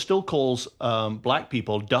 My father still calls black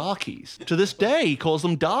people darkies. To this day, he calls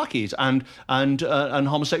them darkies, and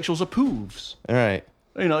homosexuals are poofs. All right.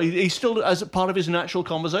 You know, he's still as a part of his natural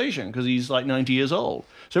conversation because he's like 90 years old.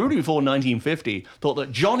 So everybody before 1950 thought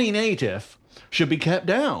that Johnny Native should be kept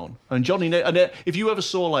down. And if you ever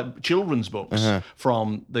saw like children's books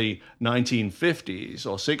from the 1950s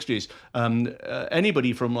or 60s,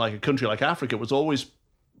 anybody from like a country like Africa was always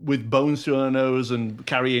with bones through their nose and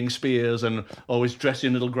carrying spears and always dressed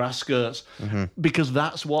in little grass skirts because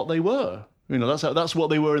that's what they were. You know, that's what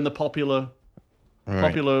they were in the popular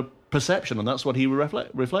perception, and that's what he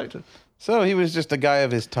reflected. So he was just a guy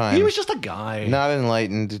of his time. He was just a guy. Not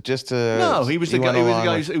enlightened, just a... No, he was the guy. He was the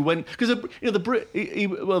guy with- who went because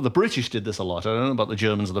the British did this a lot. I don't know about the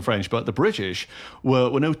Germans or the French, but the British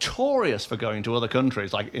were notorious for going to other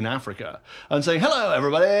countries, like in Africa, and saying, "Hello,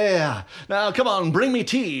 everybody. Now, come on, bring me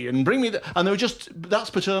tea and bring me." And they were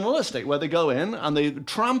that's paternalistic, where they go in and they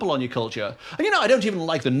trample on your culture. And I don't even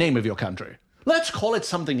like the name of your country. Let's call it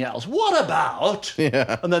something else. What about?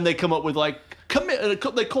 Yeah. And then they come up with like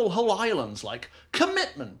they call whole islands like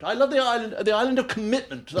commitment. I love the island of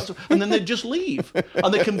commitment. And then they just leave,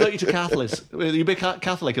 and they convert you to Catholics. You be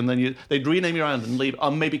Catholic, and then they'd rename your island and leave,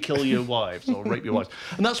 and maybe kill your wives or rape your wives.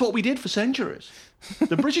 And that's what we did for centuries.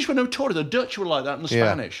 The British were notorious. The Dutch were like that, and the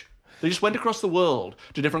Spanish. They just went across the world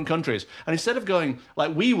to different countries. And instead of going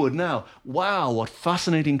like we would now, wow, what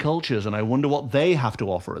fascinating cultures, and I wonder what they have to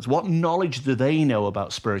offer us. What knowledge do they know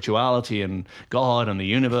about spirituality and God and the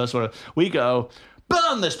universe? We go,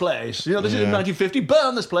 burn this place. This is in 1950,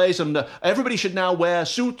 burn this place, and everybody should now wear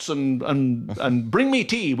suits and bring me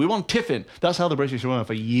tea. We want tiffin. That's how the British were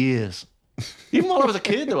for years. Even while I was a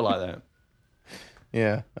kid, they were like that.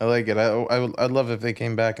 Yeah, I like it. I'd love if they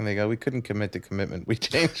came back and they go, we couldn't commit to commitment. We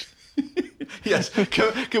changed. Yes.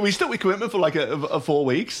 Can we stick with commitment for like a 4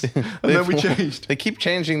 weeks? And then we changed. They keep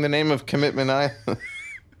changing the name of Commitment Island.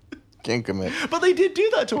 Can't commit. But they did do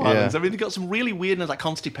that to islands. Yeah. I mean, they got some really weirdness, like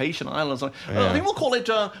Constipation Islands. I think we'll call it,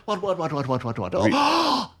 what?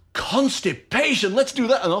 Oh, Constipation, let's do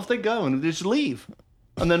that. And off they go, and they just leave.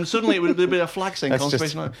 And then suddenly it would be a flag saying That's Constipation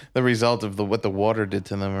just Island. the result of what the water did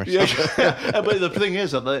to them or something. Yeah. But the thing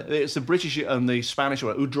is that it's the British and the Spanish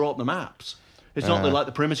who draw up the maps. It's not like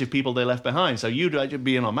the primitive people they left behind. So you'd actually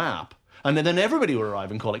be on a map, and then everybody would arrive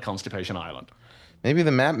and call it Constipation Island. Maybe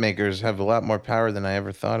the map makers have a lot more power than I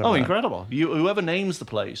ever thought about. Oh, incredible. Whoever names the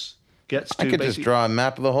place gets to I could just draw a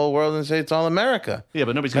map of the whole world and say it's all America. Yeah,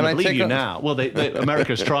 but nobody's going to believe you now. Well,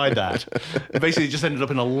 America's tried that. It basically just ended up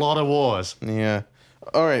in a lot of wars. Yeah.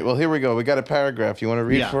 All right, well, here we go. We got a paragraph. You want to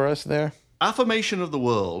read for us there? Affirmation of the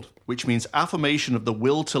world, which means affirmation of the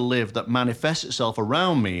will to live that manifests itself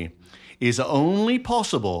around me, is only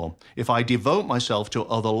possible if I devote myself to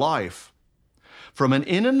other life. From an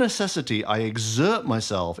inner necessity, I exert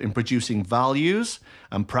myself in producing values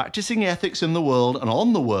and practicing ethics in the world and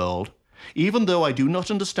on the world, even though I do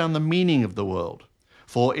not understand the meaning of the world.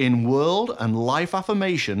 For in world and life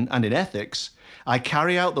affirmation and in ethics, I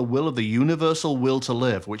carry out the will of the universal will to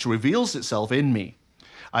live, which reveals itself in me.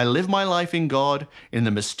 I live my life in God, in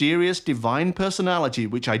the mysterious divine personality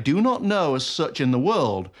which I do not know as such in the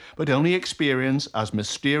world, but only experience as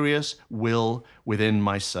mysterious will within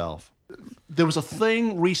myself. There was a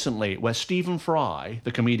thing recently where Stephen Fry,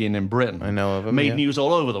 the comedian in Britain, I know of him, made news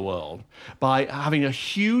all over the world by having a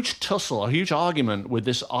huge tussle, a huge argument with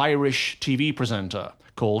this Irish TV presenter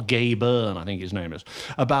called Gay Byrne, I think his name is,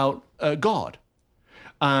 about God.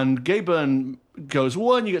 And Gay Byrne goes,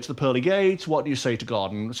 when you get to the pearly gates, what do you say to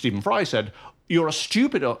God? And Stephen Fry said, you're a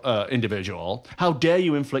stupid individual. How dare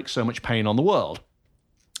you inflict so much pain on the world?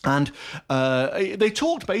 And they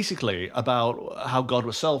talked basically about how God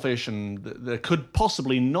was selfish and there could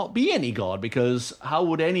possibly not be any God, because how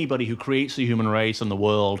would anybody who creates the human race and the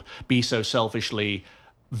world be so selfishly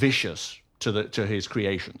vicious to his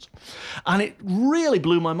creations? And it really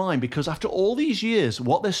blew my mind, because after all these years,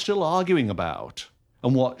 what they're still arguing about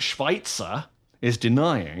and what Schweitzer is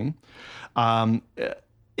denying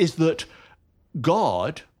is that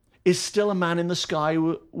God is still a man in the sky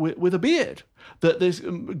with a beard.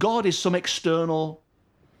 That God is some external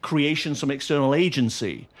creation, some external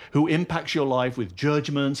agency who impacts your life with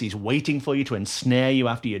judgments. He's waiting for you to ensnare you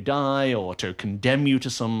after you die or to condemn you to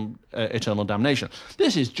some eternal damnation.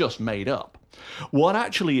 This is just made up. What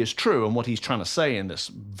actually is true, and what he's trying to say in this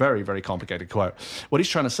very, very complicated quote, what he's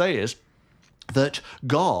trying to say is that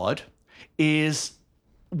God is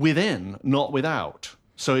within, not without.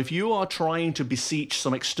 So if you are trying to beseech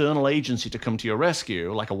some external agency to come to your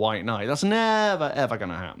rescue, like a white knight, that's never, ever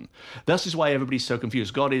going to happen. This is why everybody's so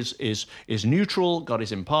confused. God is neutral. God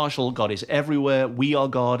is impartial. God is everywhere. We are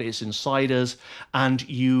God. It's inside us. And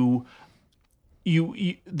the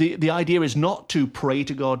idea is not to pray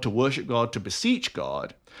to God, to worship God, to beseech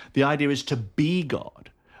God. The idea is to be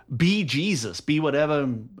God. Be Jesus. Be whatever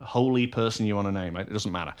holy person you want to name. It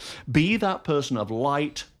doesn't matter. Be that person of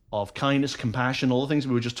light, of kindness, compassion, all the things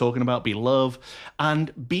we were just talking about. Be love.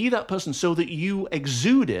 And be that person so that you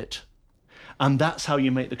exude it. And that's how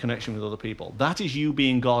you make the connection with other people. That is you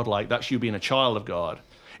being godlike. That's you being a child of God.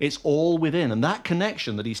 It's all within. And that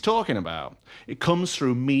connection that he's talking about, it comes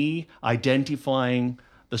through me identifying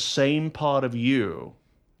the same part of you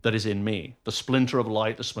that is in me, the splinter of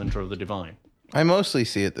light, the splinter of the divine. I mostly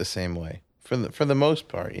see it the same way, for the most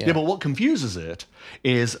part. Yeah. Yeah, but what confuses it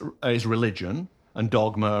is religion and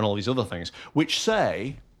dogma and all these other things, which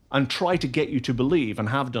say and try to get you to believe, and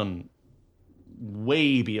have done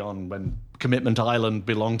way beyond when Commitment Island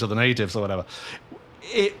belonged to the natives or whatever.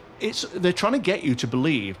 They're trying to get you to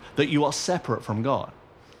believe that you are separate from God.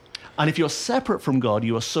 And if you're separate from God,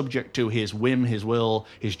 you are subject to his whim, his will,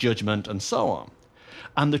 his judgment, and so on.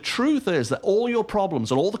 And the truth is that all your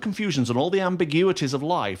problems and all the confusions and all the ambiguities of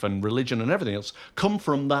life and religion and everything else come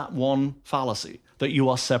from that one fallacy, that you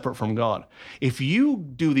are separate from God. If you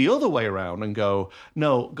do the other way around and go,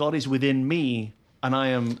 no, God is within me and I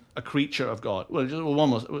am a creature of God. Well,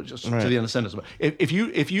 just right. To the end of the sentence. If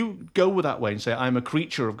you go with that way and say, I'm a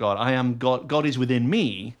creature of God, I am God, God is within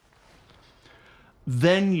me,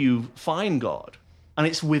 then you find God. And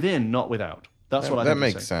it's within, not without. That's what I think. That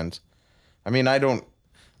makes sense. I mean, I don't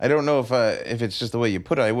know if it's just the way you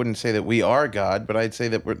put it. I wouldn't say that we are God, but I'd say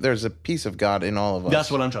that there's a piece of God in all of us.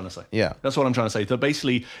 That's what I'm trying to say. Yeah. That's what I'm trying to say. So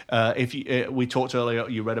basically, we talked earlier,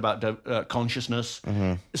 you read about consciousness.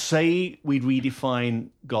 Mm-hmm. Say we redefine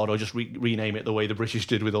God, or just rename it the way the British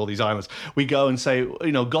did with all these islands. We go and say,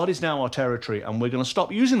 God is now our territory, and we're going to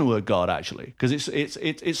stop using the word God, actually, because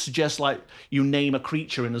it suggests like you name a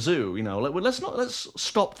creature in a zoo. Let's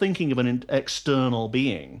stop thinking of an external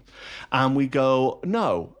being, and we go,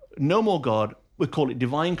 no more God. We call it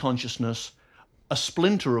divine consciousness, a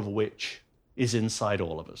splinter of which is inside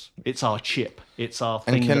all of us. It's our chip. It's our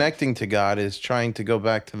thing. And connecting to God is trying to go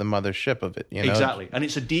back to the mothership of it. Exactly. And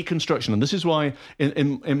it's a deconstruction. And this is why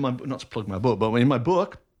in my, not to plug my book, but in my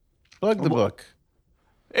book. Plug the book.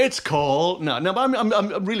 It's called, no, but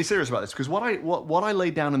I'm really serious about this, because what I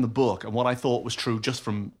laid down in the book and what I thought was true just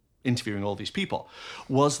from interviewing all these people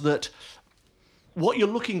was that what you're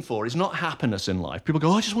looking for is not happiness in life. People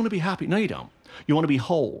go, I just want to be happy. No, you don't. You want to be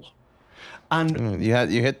whole. And you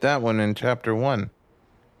hit that one in chapter 1.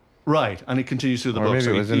 Right, and it continues through the book. Maybe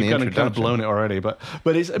So it was in the you've kind introduction. of blown it already. But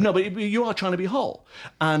you are trying to be whole.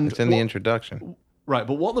 And It's in the introduction. Right,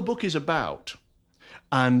 but what the book is about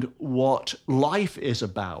and what life is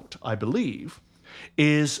about, I believe,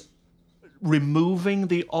 is removing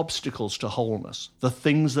the obstacles to wholeness, the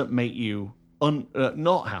things that make you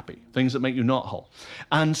not happy, things that make you not whole.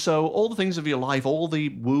 And so all the things of your life, all the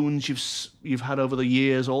wounds you've had over the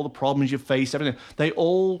years, all the problems you've faced, everything, they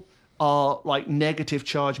all are like negative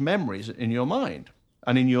charged memories in your mind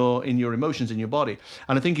and in your emotions, in your body.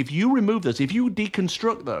 And I think if you remove those, if you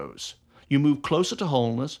deconstruct those, you move closer to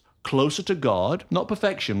wholeness, closer to God, not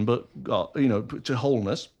perfection, but God, to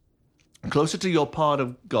wholeness, closer to your part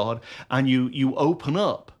of God, and you open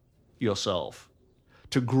up yourself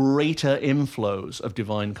to greater inflows of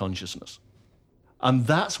divine consciousness. And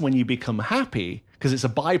that's when you become happy, because it's a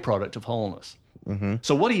byproduct of wholeness. Mm-hmm.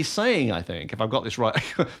 So what he's saying, I think, if I've got this right,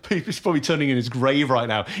 he's probably turning in his grave right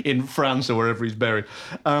now in France or wherever he's buried.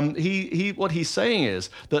 What he's saying is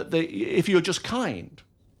that if you're just kind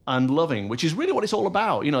and loving, which is really what it's all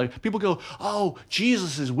about. People go, oh,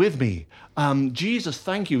 Jesus is with me. Jesus,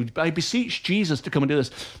 thank you. I beseech Jesus to come and do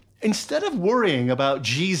this. Instead of worrying about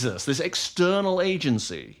Jesus, this external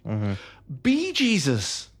agency, mm-hmm. Be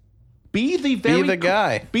Jesus. Be the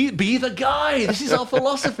guy. Be the guy. This is our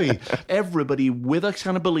philosophy. Everybody with a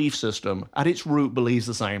kind of belief system at its root believes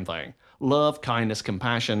the same thing. Love, kindness,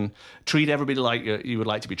 compassion. Treat everybody like you would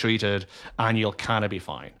like to be treated, and you'll kind of be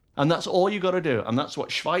fine. And that's all you got to do. And that's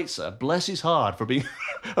what Schweitzer, bless his heart for being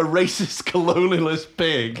a racist colonialist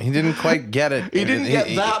pig. He didn't quite get it. He didn't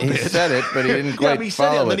get that bit. He said it, but he didn't quite but he said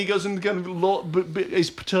follow it. And then he goes and kind of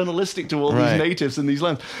is paternalistic to all these natives in these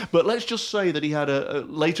lands. But let's just say that he had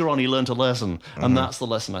later on he learned a lesson. Mm-hmm. And that's the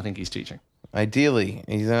lesson I think he's teaching. Ideally.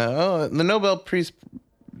 He's the Nobel Peace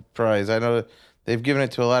Prize. I know they've given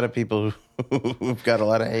it to a lot of people who've got a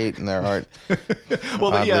lot of hate in their heart.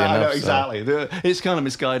 Well, I know, exactly. It's kind of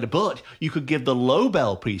misguided, but you could give the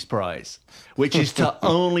Nobel Peace Prize, which is to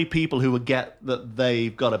only people who would get that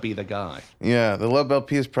they've got to be the guy. Yeah, the Nobel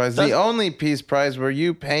Peace Prize, the only peace prize where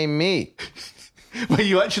you pay me. Where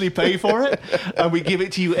you actually pay for it, and we give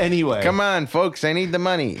it to you anyway. Come on, folks, I need the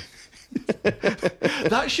money.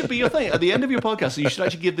 That should be your thing. At the end of your podcast, you should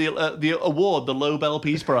actually give the award, the Nobel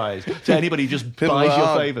Peace Prize, to anybody who just buys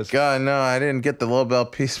your favors. God, no, I didn't get the Nobel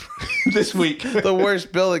Peace Prize this week. The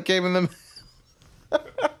worst bill that came in the.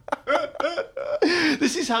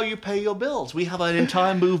 This is how you pay your bills. We have an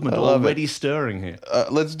entire movement already stirring here.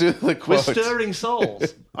 Let's do the quote. We're stirring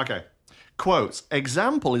souls. Okay. quotes,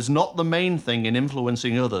 example is not the main thing in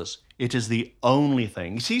influencing others. It is the only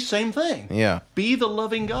thing. You see, same thing. Yeah. Be the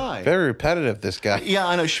loving guy. Very repetitive, this guy. Yeah,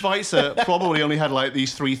 I know. Schweitzer probably only had like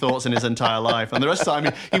these 3 thoughts in his entire life. And the rest of the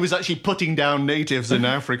time, he was actually putting down natives in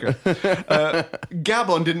Africa.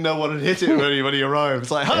 Gabon didn't know what had hit it when he arrived.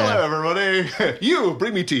 It's like, hello, everybody. You,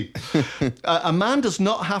 bring me tea. A man does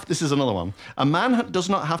not have, this is another one. A man does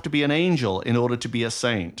not have to be an angel in order to be a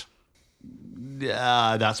saint.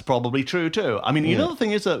 Yeah, that's probably true too. I mean, you know, the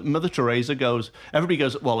thing is that Mother Teresa everybody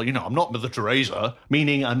goes, well, you know, I'm not Mother Teresa,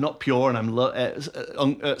 meaning I'm not pure and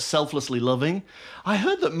I'm selflessly loving. I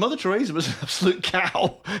heard that Mother Teresa was an absolute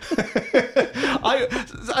cow. I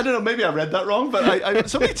don't know, maybe I read that wrong, but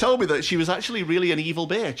somebody told me that she was actually really an evil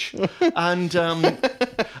bitch. And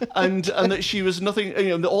that she was nothing,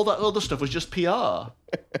 you know, all that other stuff was just PR.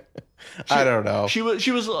 I don't know. She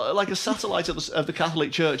was like a satellite of the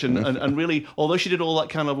Catholic Church, and really, although she did all that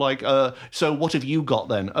kind of like, so what have you got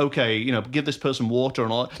then? Okay, you know, give this person water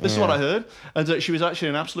and all. This is what I heard, and that she was actually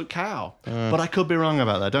an absolute cow. But I could be wrong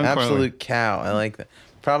about that. Don't quote me. Absolute cow. I like that.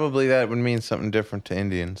 Probably that would mean something different to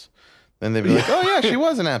Indians. Then they'd be like, oh yeah, she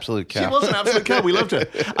was an absolute cow. She was an absolute cow. We loved her,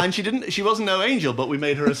 and she wasn't no angel, but we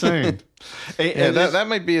made her a saint. That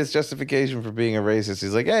might be his justification for being a racist.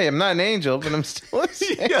 He's like, hey, I'm not an angel, but I'm still a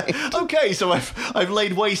saint. Yeah. Okay, so I've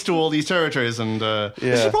laid waste to all these territories, and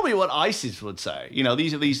this is probably what ISIS would say. You know,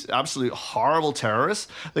 these are these absolute horrible terrorists.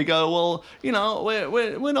 They go, well, you know,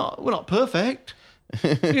 we're not perfect.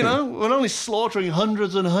 You know, we're only slaughtering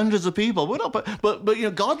hundreds and hundreds of people. We're not, but you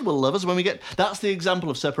know, God will love us when we get. That's the example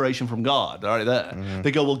of separation from God. Right there, they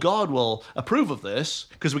go, well, God will approve of this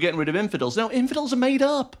because we're getting rid of infidels. No, infidels are made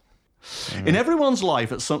up. In everyone's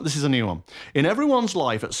life, this is a new one. In everyone's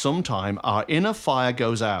life, at some time, our inner fire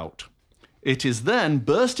goes out. It is then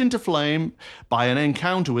burst into flame by an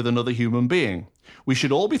encounter with another human being. We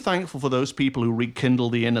should all be thankful for those people who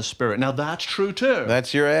rekindle the inner spirit. Now, that's true too.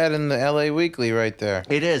 That's your ad in the LA Weekly right there.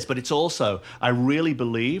 It is, but it's also, I really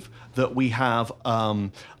believe that we have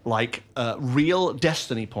real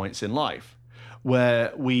destiny points in life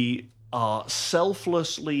where we are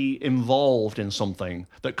selflessly involved in something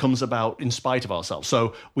that comes about in spite of ourselves.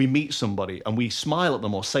 So we meet somebody and we smile at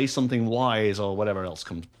them or say something wise or whatever else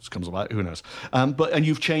comes about, who knows. And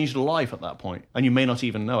you've changed a life at that point and you may not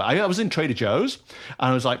even know it. I was in Trader Joe's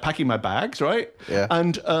and I was like packing my bags, right? Yeah.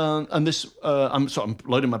 And I'm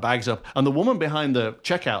loading my bags up and the woman behind the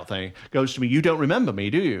checkout thing goes to me, you don't remember me,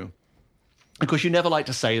 do you? Of course, you never like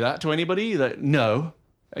to say that to anybody, that no.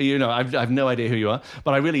 You know, I've no idea who you are,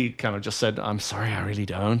 but I really kind of just said, I'm sorry, I really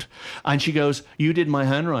don't. And she goes, you did my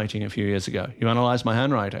handwriting a few years ago. You analyzed my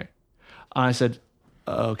handwriting. And I said,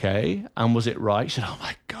 okay. And was it right? She said, oh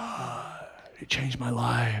my God, it changed my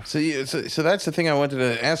life. So that's the thing I wanted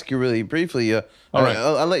to ask you really briefly. All right.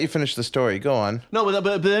 I'll let you finish the story. Go on. No,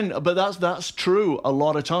 but that's true a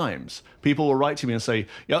lot of times. People will write to me and say,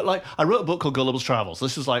 yeah, like I wrote a book called Gullible's Travels.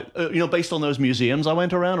 This is like, based on those museums I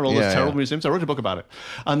went around, or all those terrible museums. I wrote a book about it,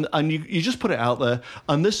 and you just put it out there.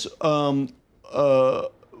 And this guy,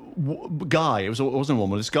 it wasn't a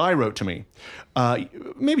woman. This guy wrote to me,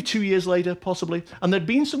 maybe 2 years later, possibly, and there'd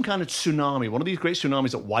been some kind of tsunami, one of these great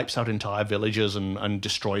tsunamis that wipes out entire villages and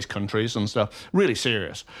destroys countries and stuff. Really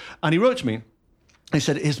serious. And he wrote to me. He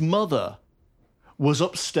said his mother was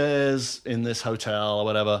upstairs in this hotel or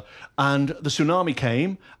whatever, and the tsunami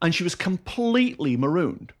came, and she was completely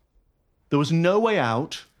marooned. There was no way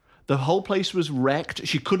out. The whole place was wrecked.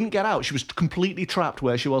 She couldn't get out. She was completely trapped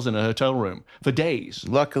where she was in a hotel room for days.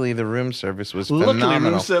 Luckily, the room service was phenomenal.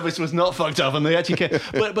 Luckily, room service was not fucked up, and they actually came.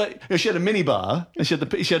 But she had a mini bar, and she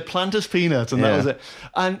had Planters peanuts, and that was it.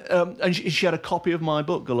 And she had a copy of my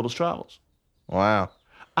book, Gullible's Travels. Wow.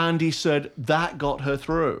 And he said that got her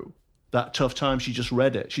through that tough time. She just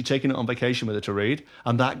read it. She'd taken it on vacation with her to read,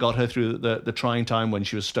 and that got her through the trying time when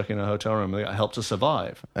she was stuck in a hotel room. It helped her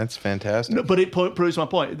survive. That's fantastic. No, but it proves my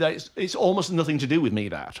point. That it's almost nothing to do with me,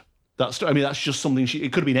 that's just something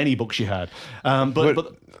it could have been any book she had.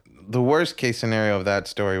 But the worst case scenario of that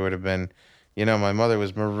story would have been, my mother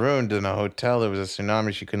was marooned in a hotel. There was a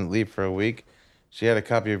tsunami. She couldn't leave for a week. She had a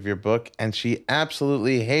copy of your book, and she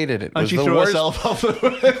absolutely hated it. And she threw herself off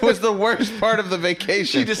the... It was the worst part of the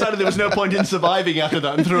vacation. She decided there was no point in surviving after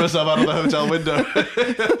that and threw herself out of the hotel window.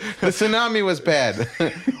 The tsunami was bad.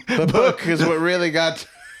 The book is what really got...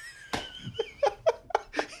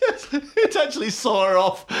 It actually saw her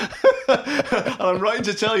off. And I'm writing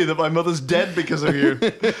to tell you that my mother's dead because of you.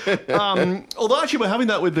 Although actually we're having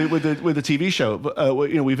that with the TV show.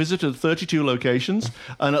 We visited 32 locations,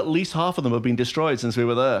 and at least half of them have been destroyed since we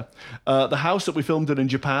were there. The house that we filmed in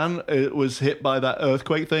Japan was hit by that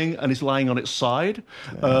earthquake thing, and it's lying on its side.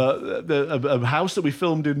 A house that we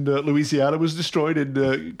filmed in Louisiana was destroyed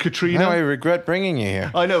in Katrina. Now I regret bringing you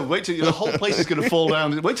here. I know. Wait till the whole place is going to fall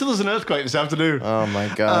down. Wait till there's an earthquake this afternoon. Oh my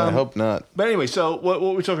God! I hope not. But anyway, so what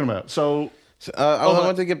were we talking about? I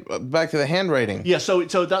want to get back to the handwriting. Yeah, so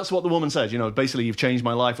that's what the woman said. Basically, you've changed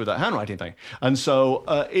my life with that handwriting thing. And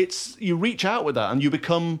so you reach out with that, and you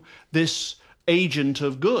become this agent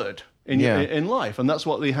of good in life, and that's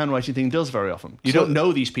what the handwriting thing does very often. You don't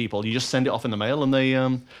know these people; you just send it off in the mail, and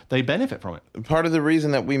they benefit from it. Part of the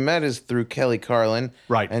reason that we met is through Kelly Carlin,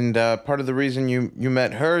 right? And part of the reason you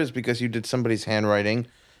met her is because you did somebody's handwriting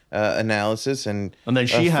analysis, and then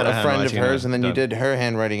she had a friend of hers, and then you did her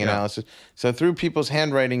handwriting analysis. So through people's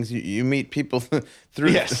handwritings, you meet people through.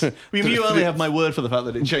 Yes, you only have my word for the fact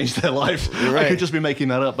that it changed their life. Right. I could just be making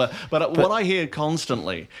that up, but what I hear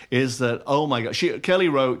constantly is that, oh my God, Kelly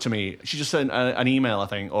wrote to me. She just sent an email, I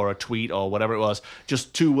think, or a tweet or whatever it was,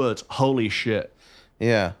 just 2 words: "Holy shit."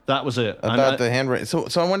 Yeah, that was it. About the handwriting. So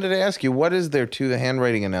I wanted to ask you, what is there to the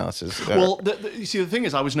handwriting analysis? Well, you see, the thing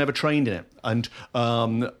is, I was never trained in it, and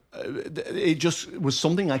it just was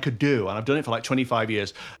something I could do, and I've done it for like 25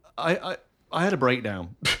 years. I had a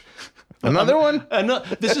breakdown. Another one?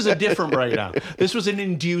 This is a different breakdown. This was an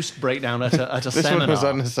induced breakdown at a this seminar. This one was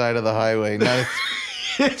on the side of the highway.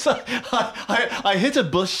 I hit a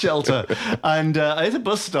bus shelter, and I hit a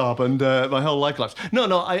bus stop, and my whole life collapsed. No,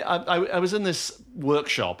 I was in this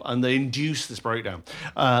workshop, and they induced this breakdown.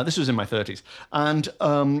 This was in my 30s, and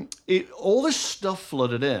all this stuff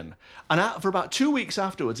flooded in. And for about 2 weeks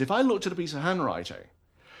afterwards, if I looked at a piece of handwriting,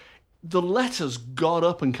 the letters got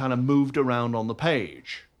up and kind of moved around on the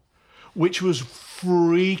page, which was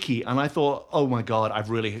freaky. And I thought, oh my God, I've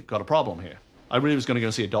really got a problem here. I really was going to go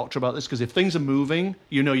see a doctor about this, because if things are moving,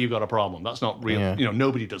 you've got a problem. That's not real. Yeah.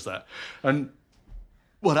 Nobody does that. And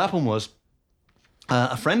what happened was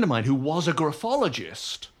a friend of mine who was a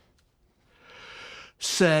graphologist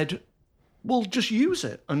said, well, just use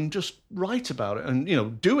it and just write about it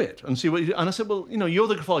and, do it and see what you do. And I said, well, you're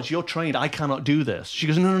the graphologist, you're trained. I cannot do this. She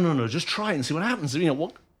goes, no, just try it and see what happens.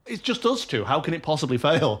 What? It's just us two. How can it possibly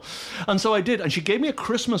fail? And so I did. And she gave me a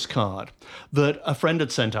Christmas card that a friend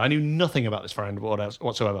had sent her. I knew nothing about this friend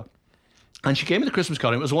whatsoever. And she gave me the Christmas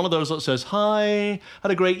card. It was one of those that says, hi, had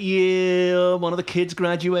a great year. One of the kids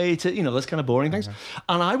graduated. Those kind of boring things.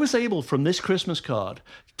 And I was able, from this Christmas card,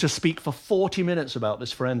 to speak for 40 minutes about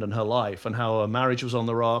this friend and her life and how her marriage was on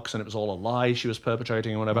the rocks and it was all a lie she was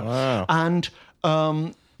perpetrating and whatever. Wow. And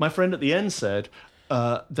my friend at the end said,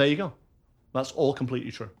 there you go. That's all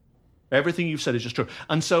completely true. Everything you've said is just true.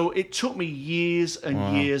 And so it took me years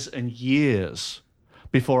and years and years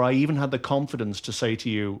before I even had the confidence to say to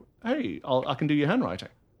you, hey, I can do your handwriting.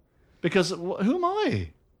 Because who am I?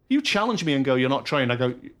 You challenge me and go, you're not trained. I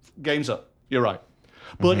go, game's up. You're right.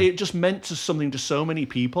 But it just meant something to so many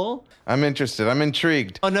people. I'm interested. I'm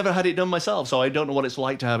intrigued. I never had it done myself, so I don't know what it's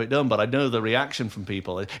like to have it done, but I know the reaction from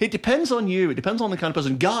people. It depends on you. It depends on the kind of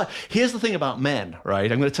person. God, here's the thing about men,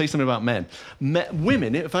 right? I'm going to tell you something about men.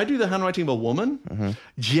 Women, if I do the handwriting of a woman,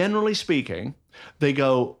 generally speaking, they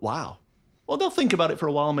go, wow. Well, they'll think about it for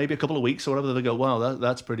a while, maybe a couple of weeks or whatever. They go, wow,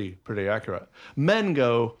 that's pretty accurate. Men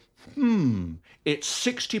go, it's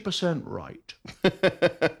 60% right.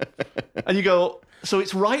 And you go, so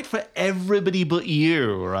it's right for everybody but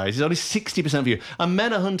you, right? It's only 60% for you. And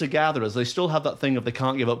men are hunter-gatherers. They still have that thing of they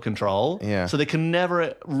can't give up control. Yeah. So they can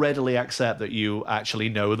never readily accept that you actually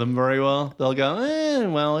know them very well. They'll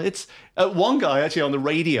go, well, it's... one guy, actually, on the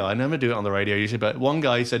radio, I never do it on the radio usually, but one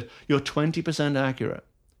guy said, you're 20% accurate.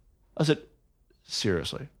 I said,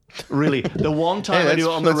 seriously? Really? The one time I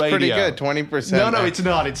do it on the radio... That's pretty good, 20%. No, it's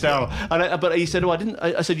not. It's terrible. But he said,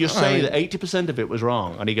 I said, you're saying that 80% of it was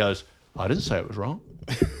wrong. And he goes... I didn't say it was wrong.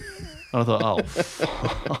 And I thought, oh,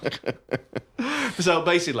 fuck. So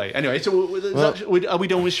basically, anyway, are we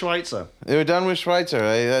done with Schweitzer? We're done with Schweitzer.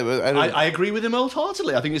 I agree with him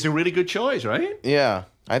wholeheartedly. I think it's a really good choice, right? Yeah.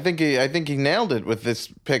 I think he nailed it with this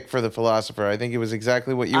pick for the philosopher. I think it was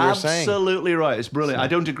exactly what you were saying. Absolutely right. It's brilliant. I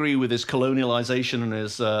don't agree with his colonialization and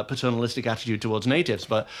his paternalistic attitude towards natives,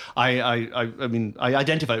 but I mean, I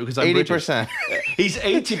identify it because I'm 80%. He's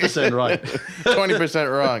 80% right.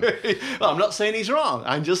 20% wrong. Well, I'm not saying he's wrong.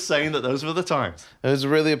 I'm just saying that those were the times. It was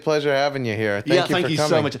really a pleasure having you here. Thank you for coming.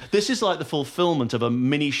 So much. This is like the fulfillment of a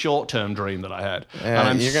mini short-term dream that I had, and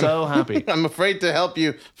I'm so happy. I'm afraid to help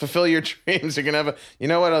you fulfill your dreams. You're gonna have you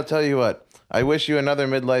know know what? I'll tell you what. I wish you another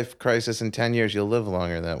midlife crisis in 10 years. You'll live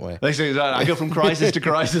longer that way. They say that I go from crisis to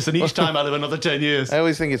crisis, and each time I live another 10 years. I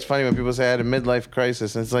always think it's funny when people say I had a midlife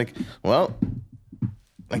crisis, and it's like, well,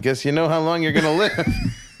 I guess you know how long you're going to live.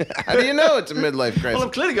 How do you know it's a midlife crisis? Well,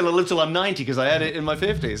 I'm clearly going to live till I'm 90 because I had it in my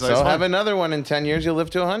 50s. So have another one in 10 years, you'll live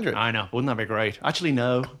to 100. I know. Wouldn't that be great? Actually,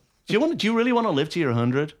 no. Do you really want to live to your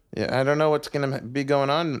 100? Yeah, I don't know what's going to be going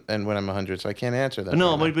on and when I'm 100, so I can't answer that.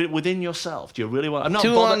 No, right but within yourself, do you really want... I'm not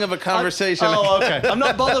Too bothered, long of a conversation. Okay. I'm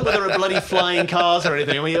not bothered whether there are bloody flying cars or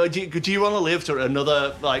anything. I mean, do you want to live to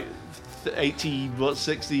another,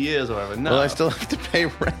 60 years or whatever? No. Well, I still have to pay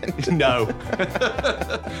rent. No.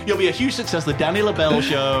 You'll be a huge success. The Danny LaBelle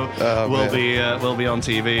Show will be on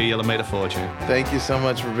TV. You'll have made a fortune. Thank you so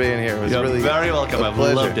much for being here. It was You're really very welcome. I've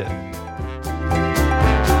loved it.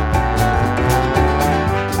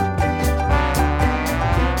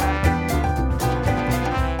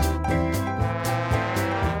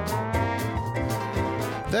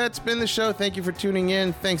 That's been the show. Thank you for tuning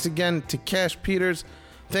in. Thanks again to Cash Peters.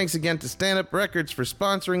 Thanks again to Stand Up Records for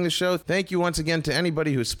sponsoring the show. Thank you once again to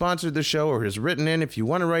anybody who sponsored the show or has written in. If you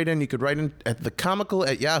want to write in, you could write in at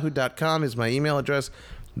thecomical@yahoo.com is my email address.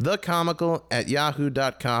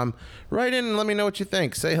 thecomical@yahoo.com. Write in and let me know what you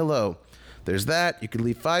think. Say hello. There's that. You could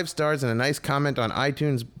leave 5 stars and a nice comment on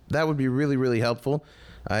iTunes. That would be really, really helpful.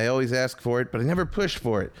 I always ask for it, but I never push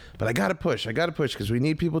for it. But I gotta push because we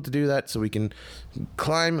need people to do that so we can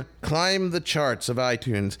climb the charts of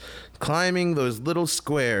iTunes, climbing those little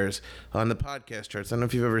squares on the podcast charts. I don't know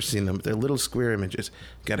if you've ever seen them, but they're little square images.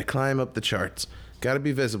 Gotta climb up the charts. Gotta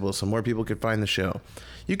be visible so more people could find the show.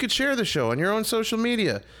 You could share the show on your own social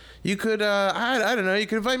media. You could, I don't know, you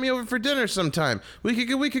could invite me over for dinner sometime. We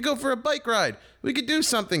could go for a bike ride. We could do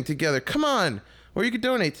something together. Come on. Or you could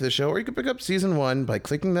donate to the show, or you could pick up Season 1 by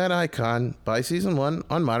clicking that icon, Buy Season 1,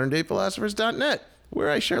 on moderndayphilosophers.net,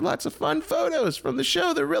 where I share lots of fun photos from the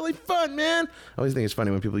show. They're really fun, man. I always think it's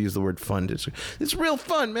funny when people use the word fun. It's real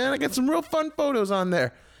fun, man. I got some real fun photos on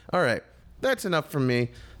there. All right, that's enough from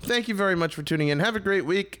me. Thank you very much for tuning in. Have a great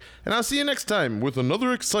week, and I'll see you next time with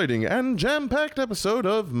another exciting and jam-packed episode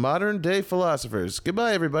of Modern Day Philosophers.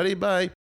 Goodbye, everybody. Bye.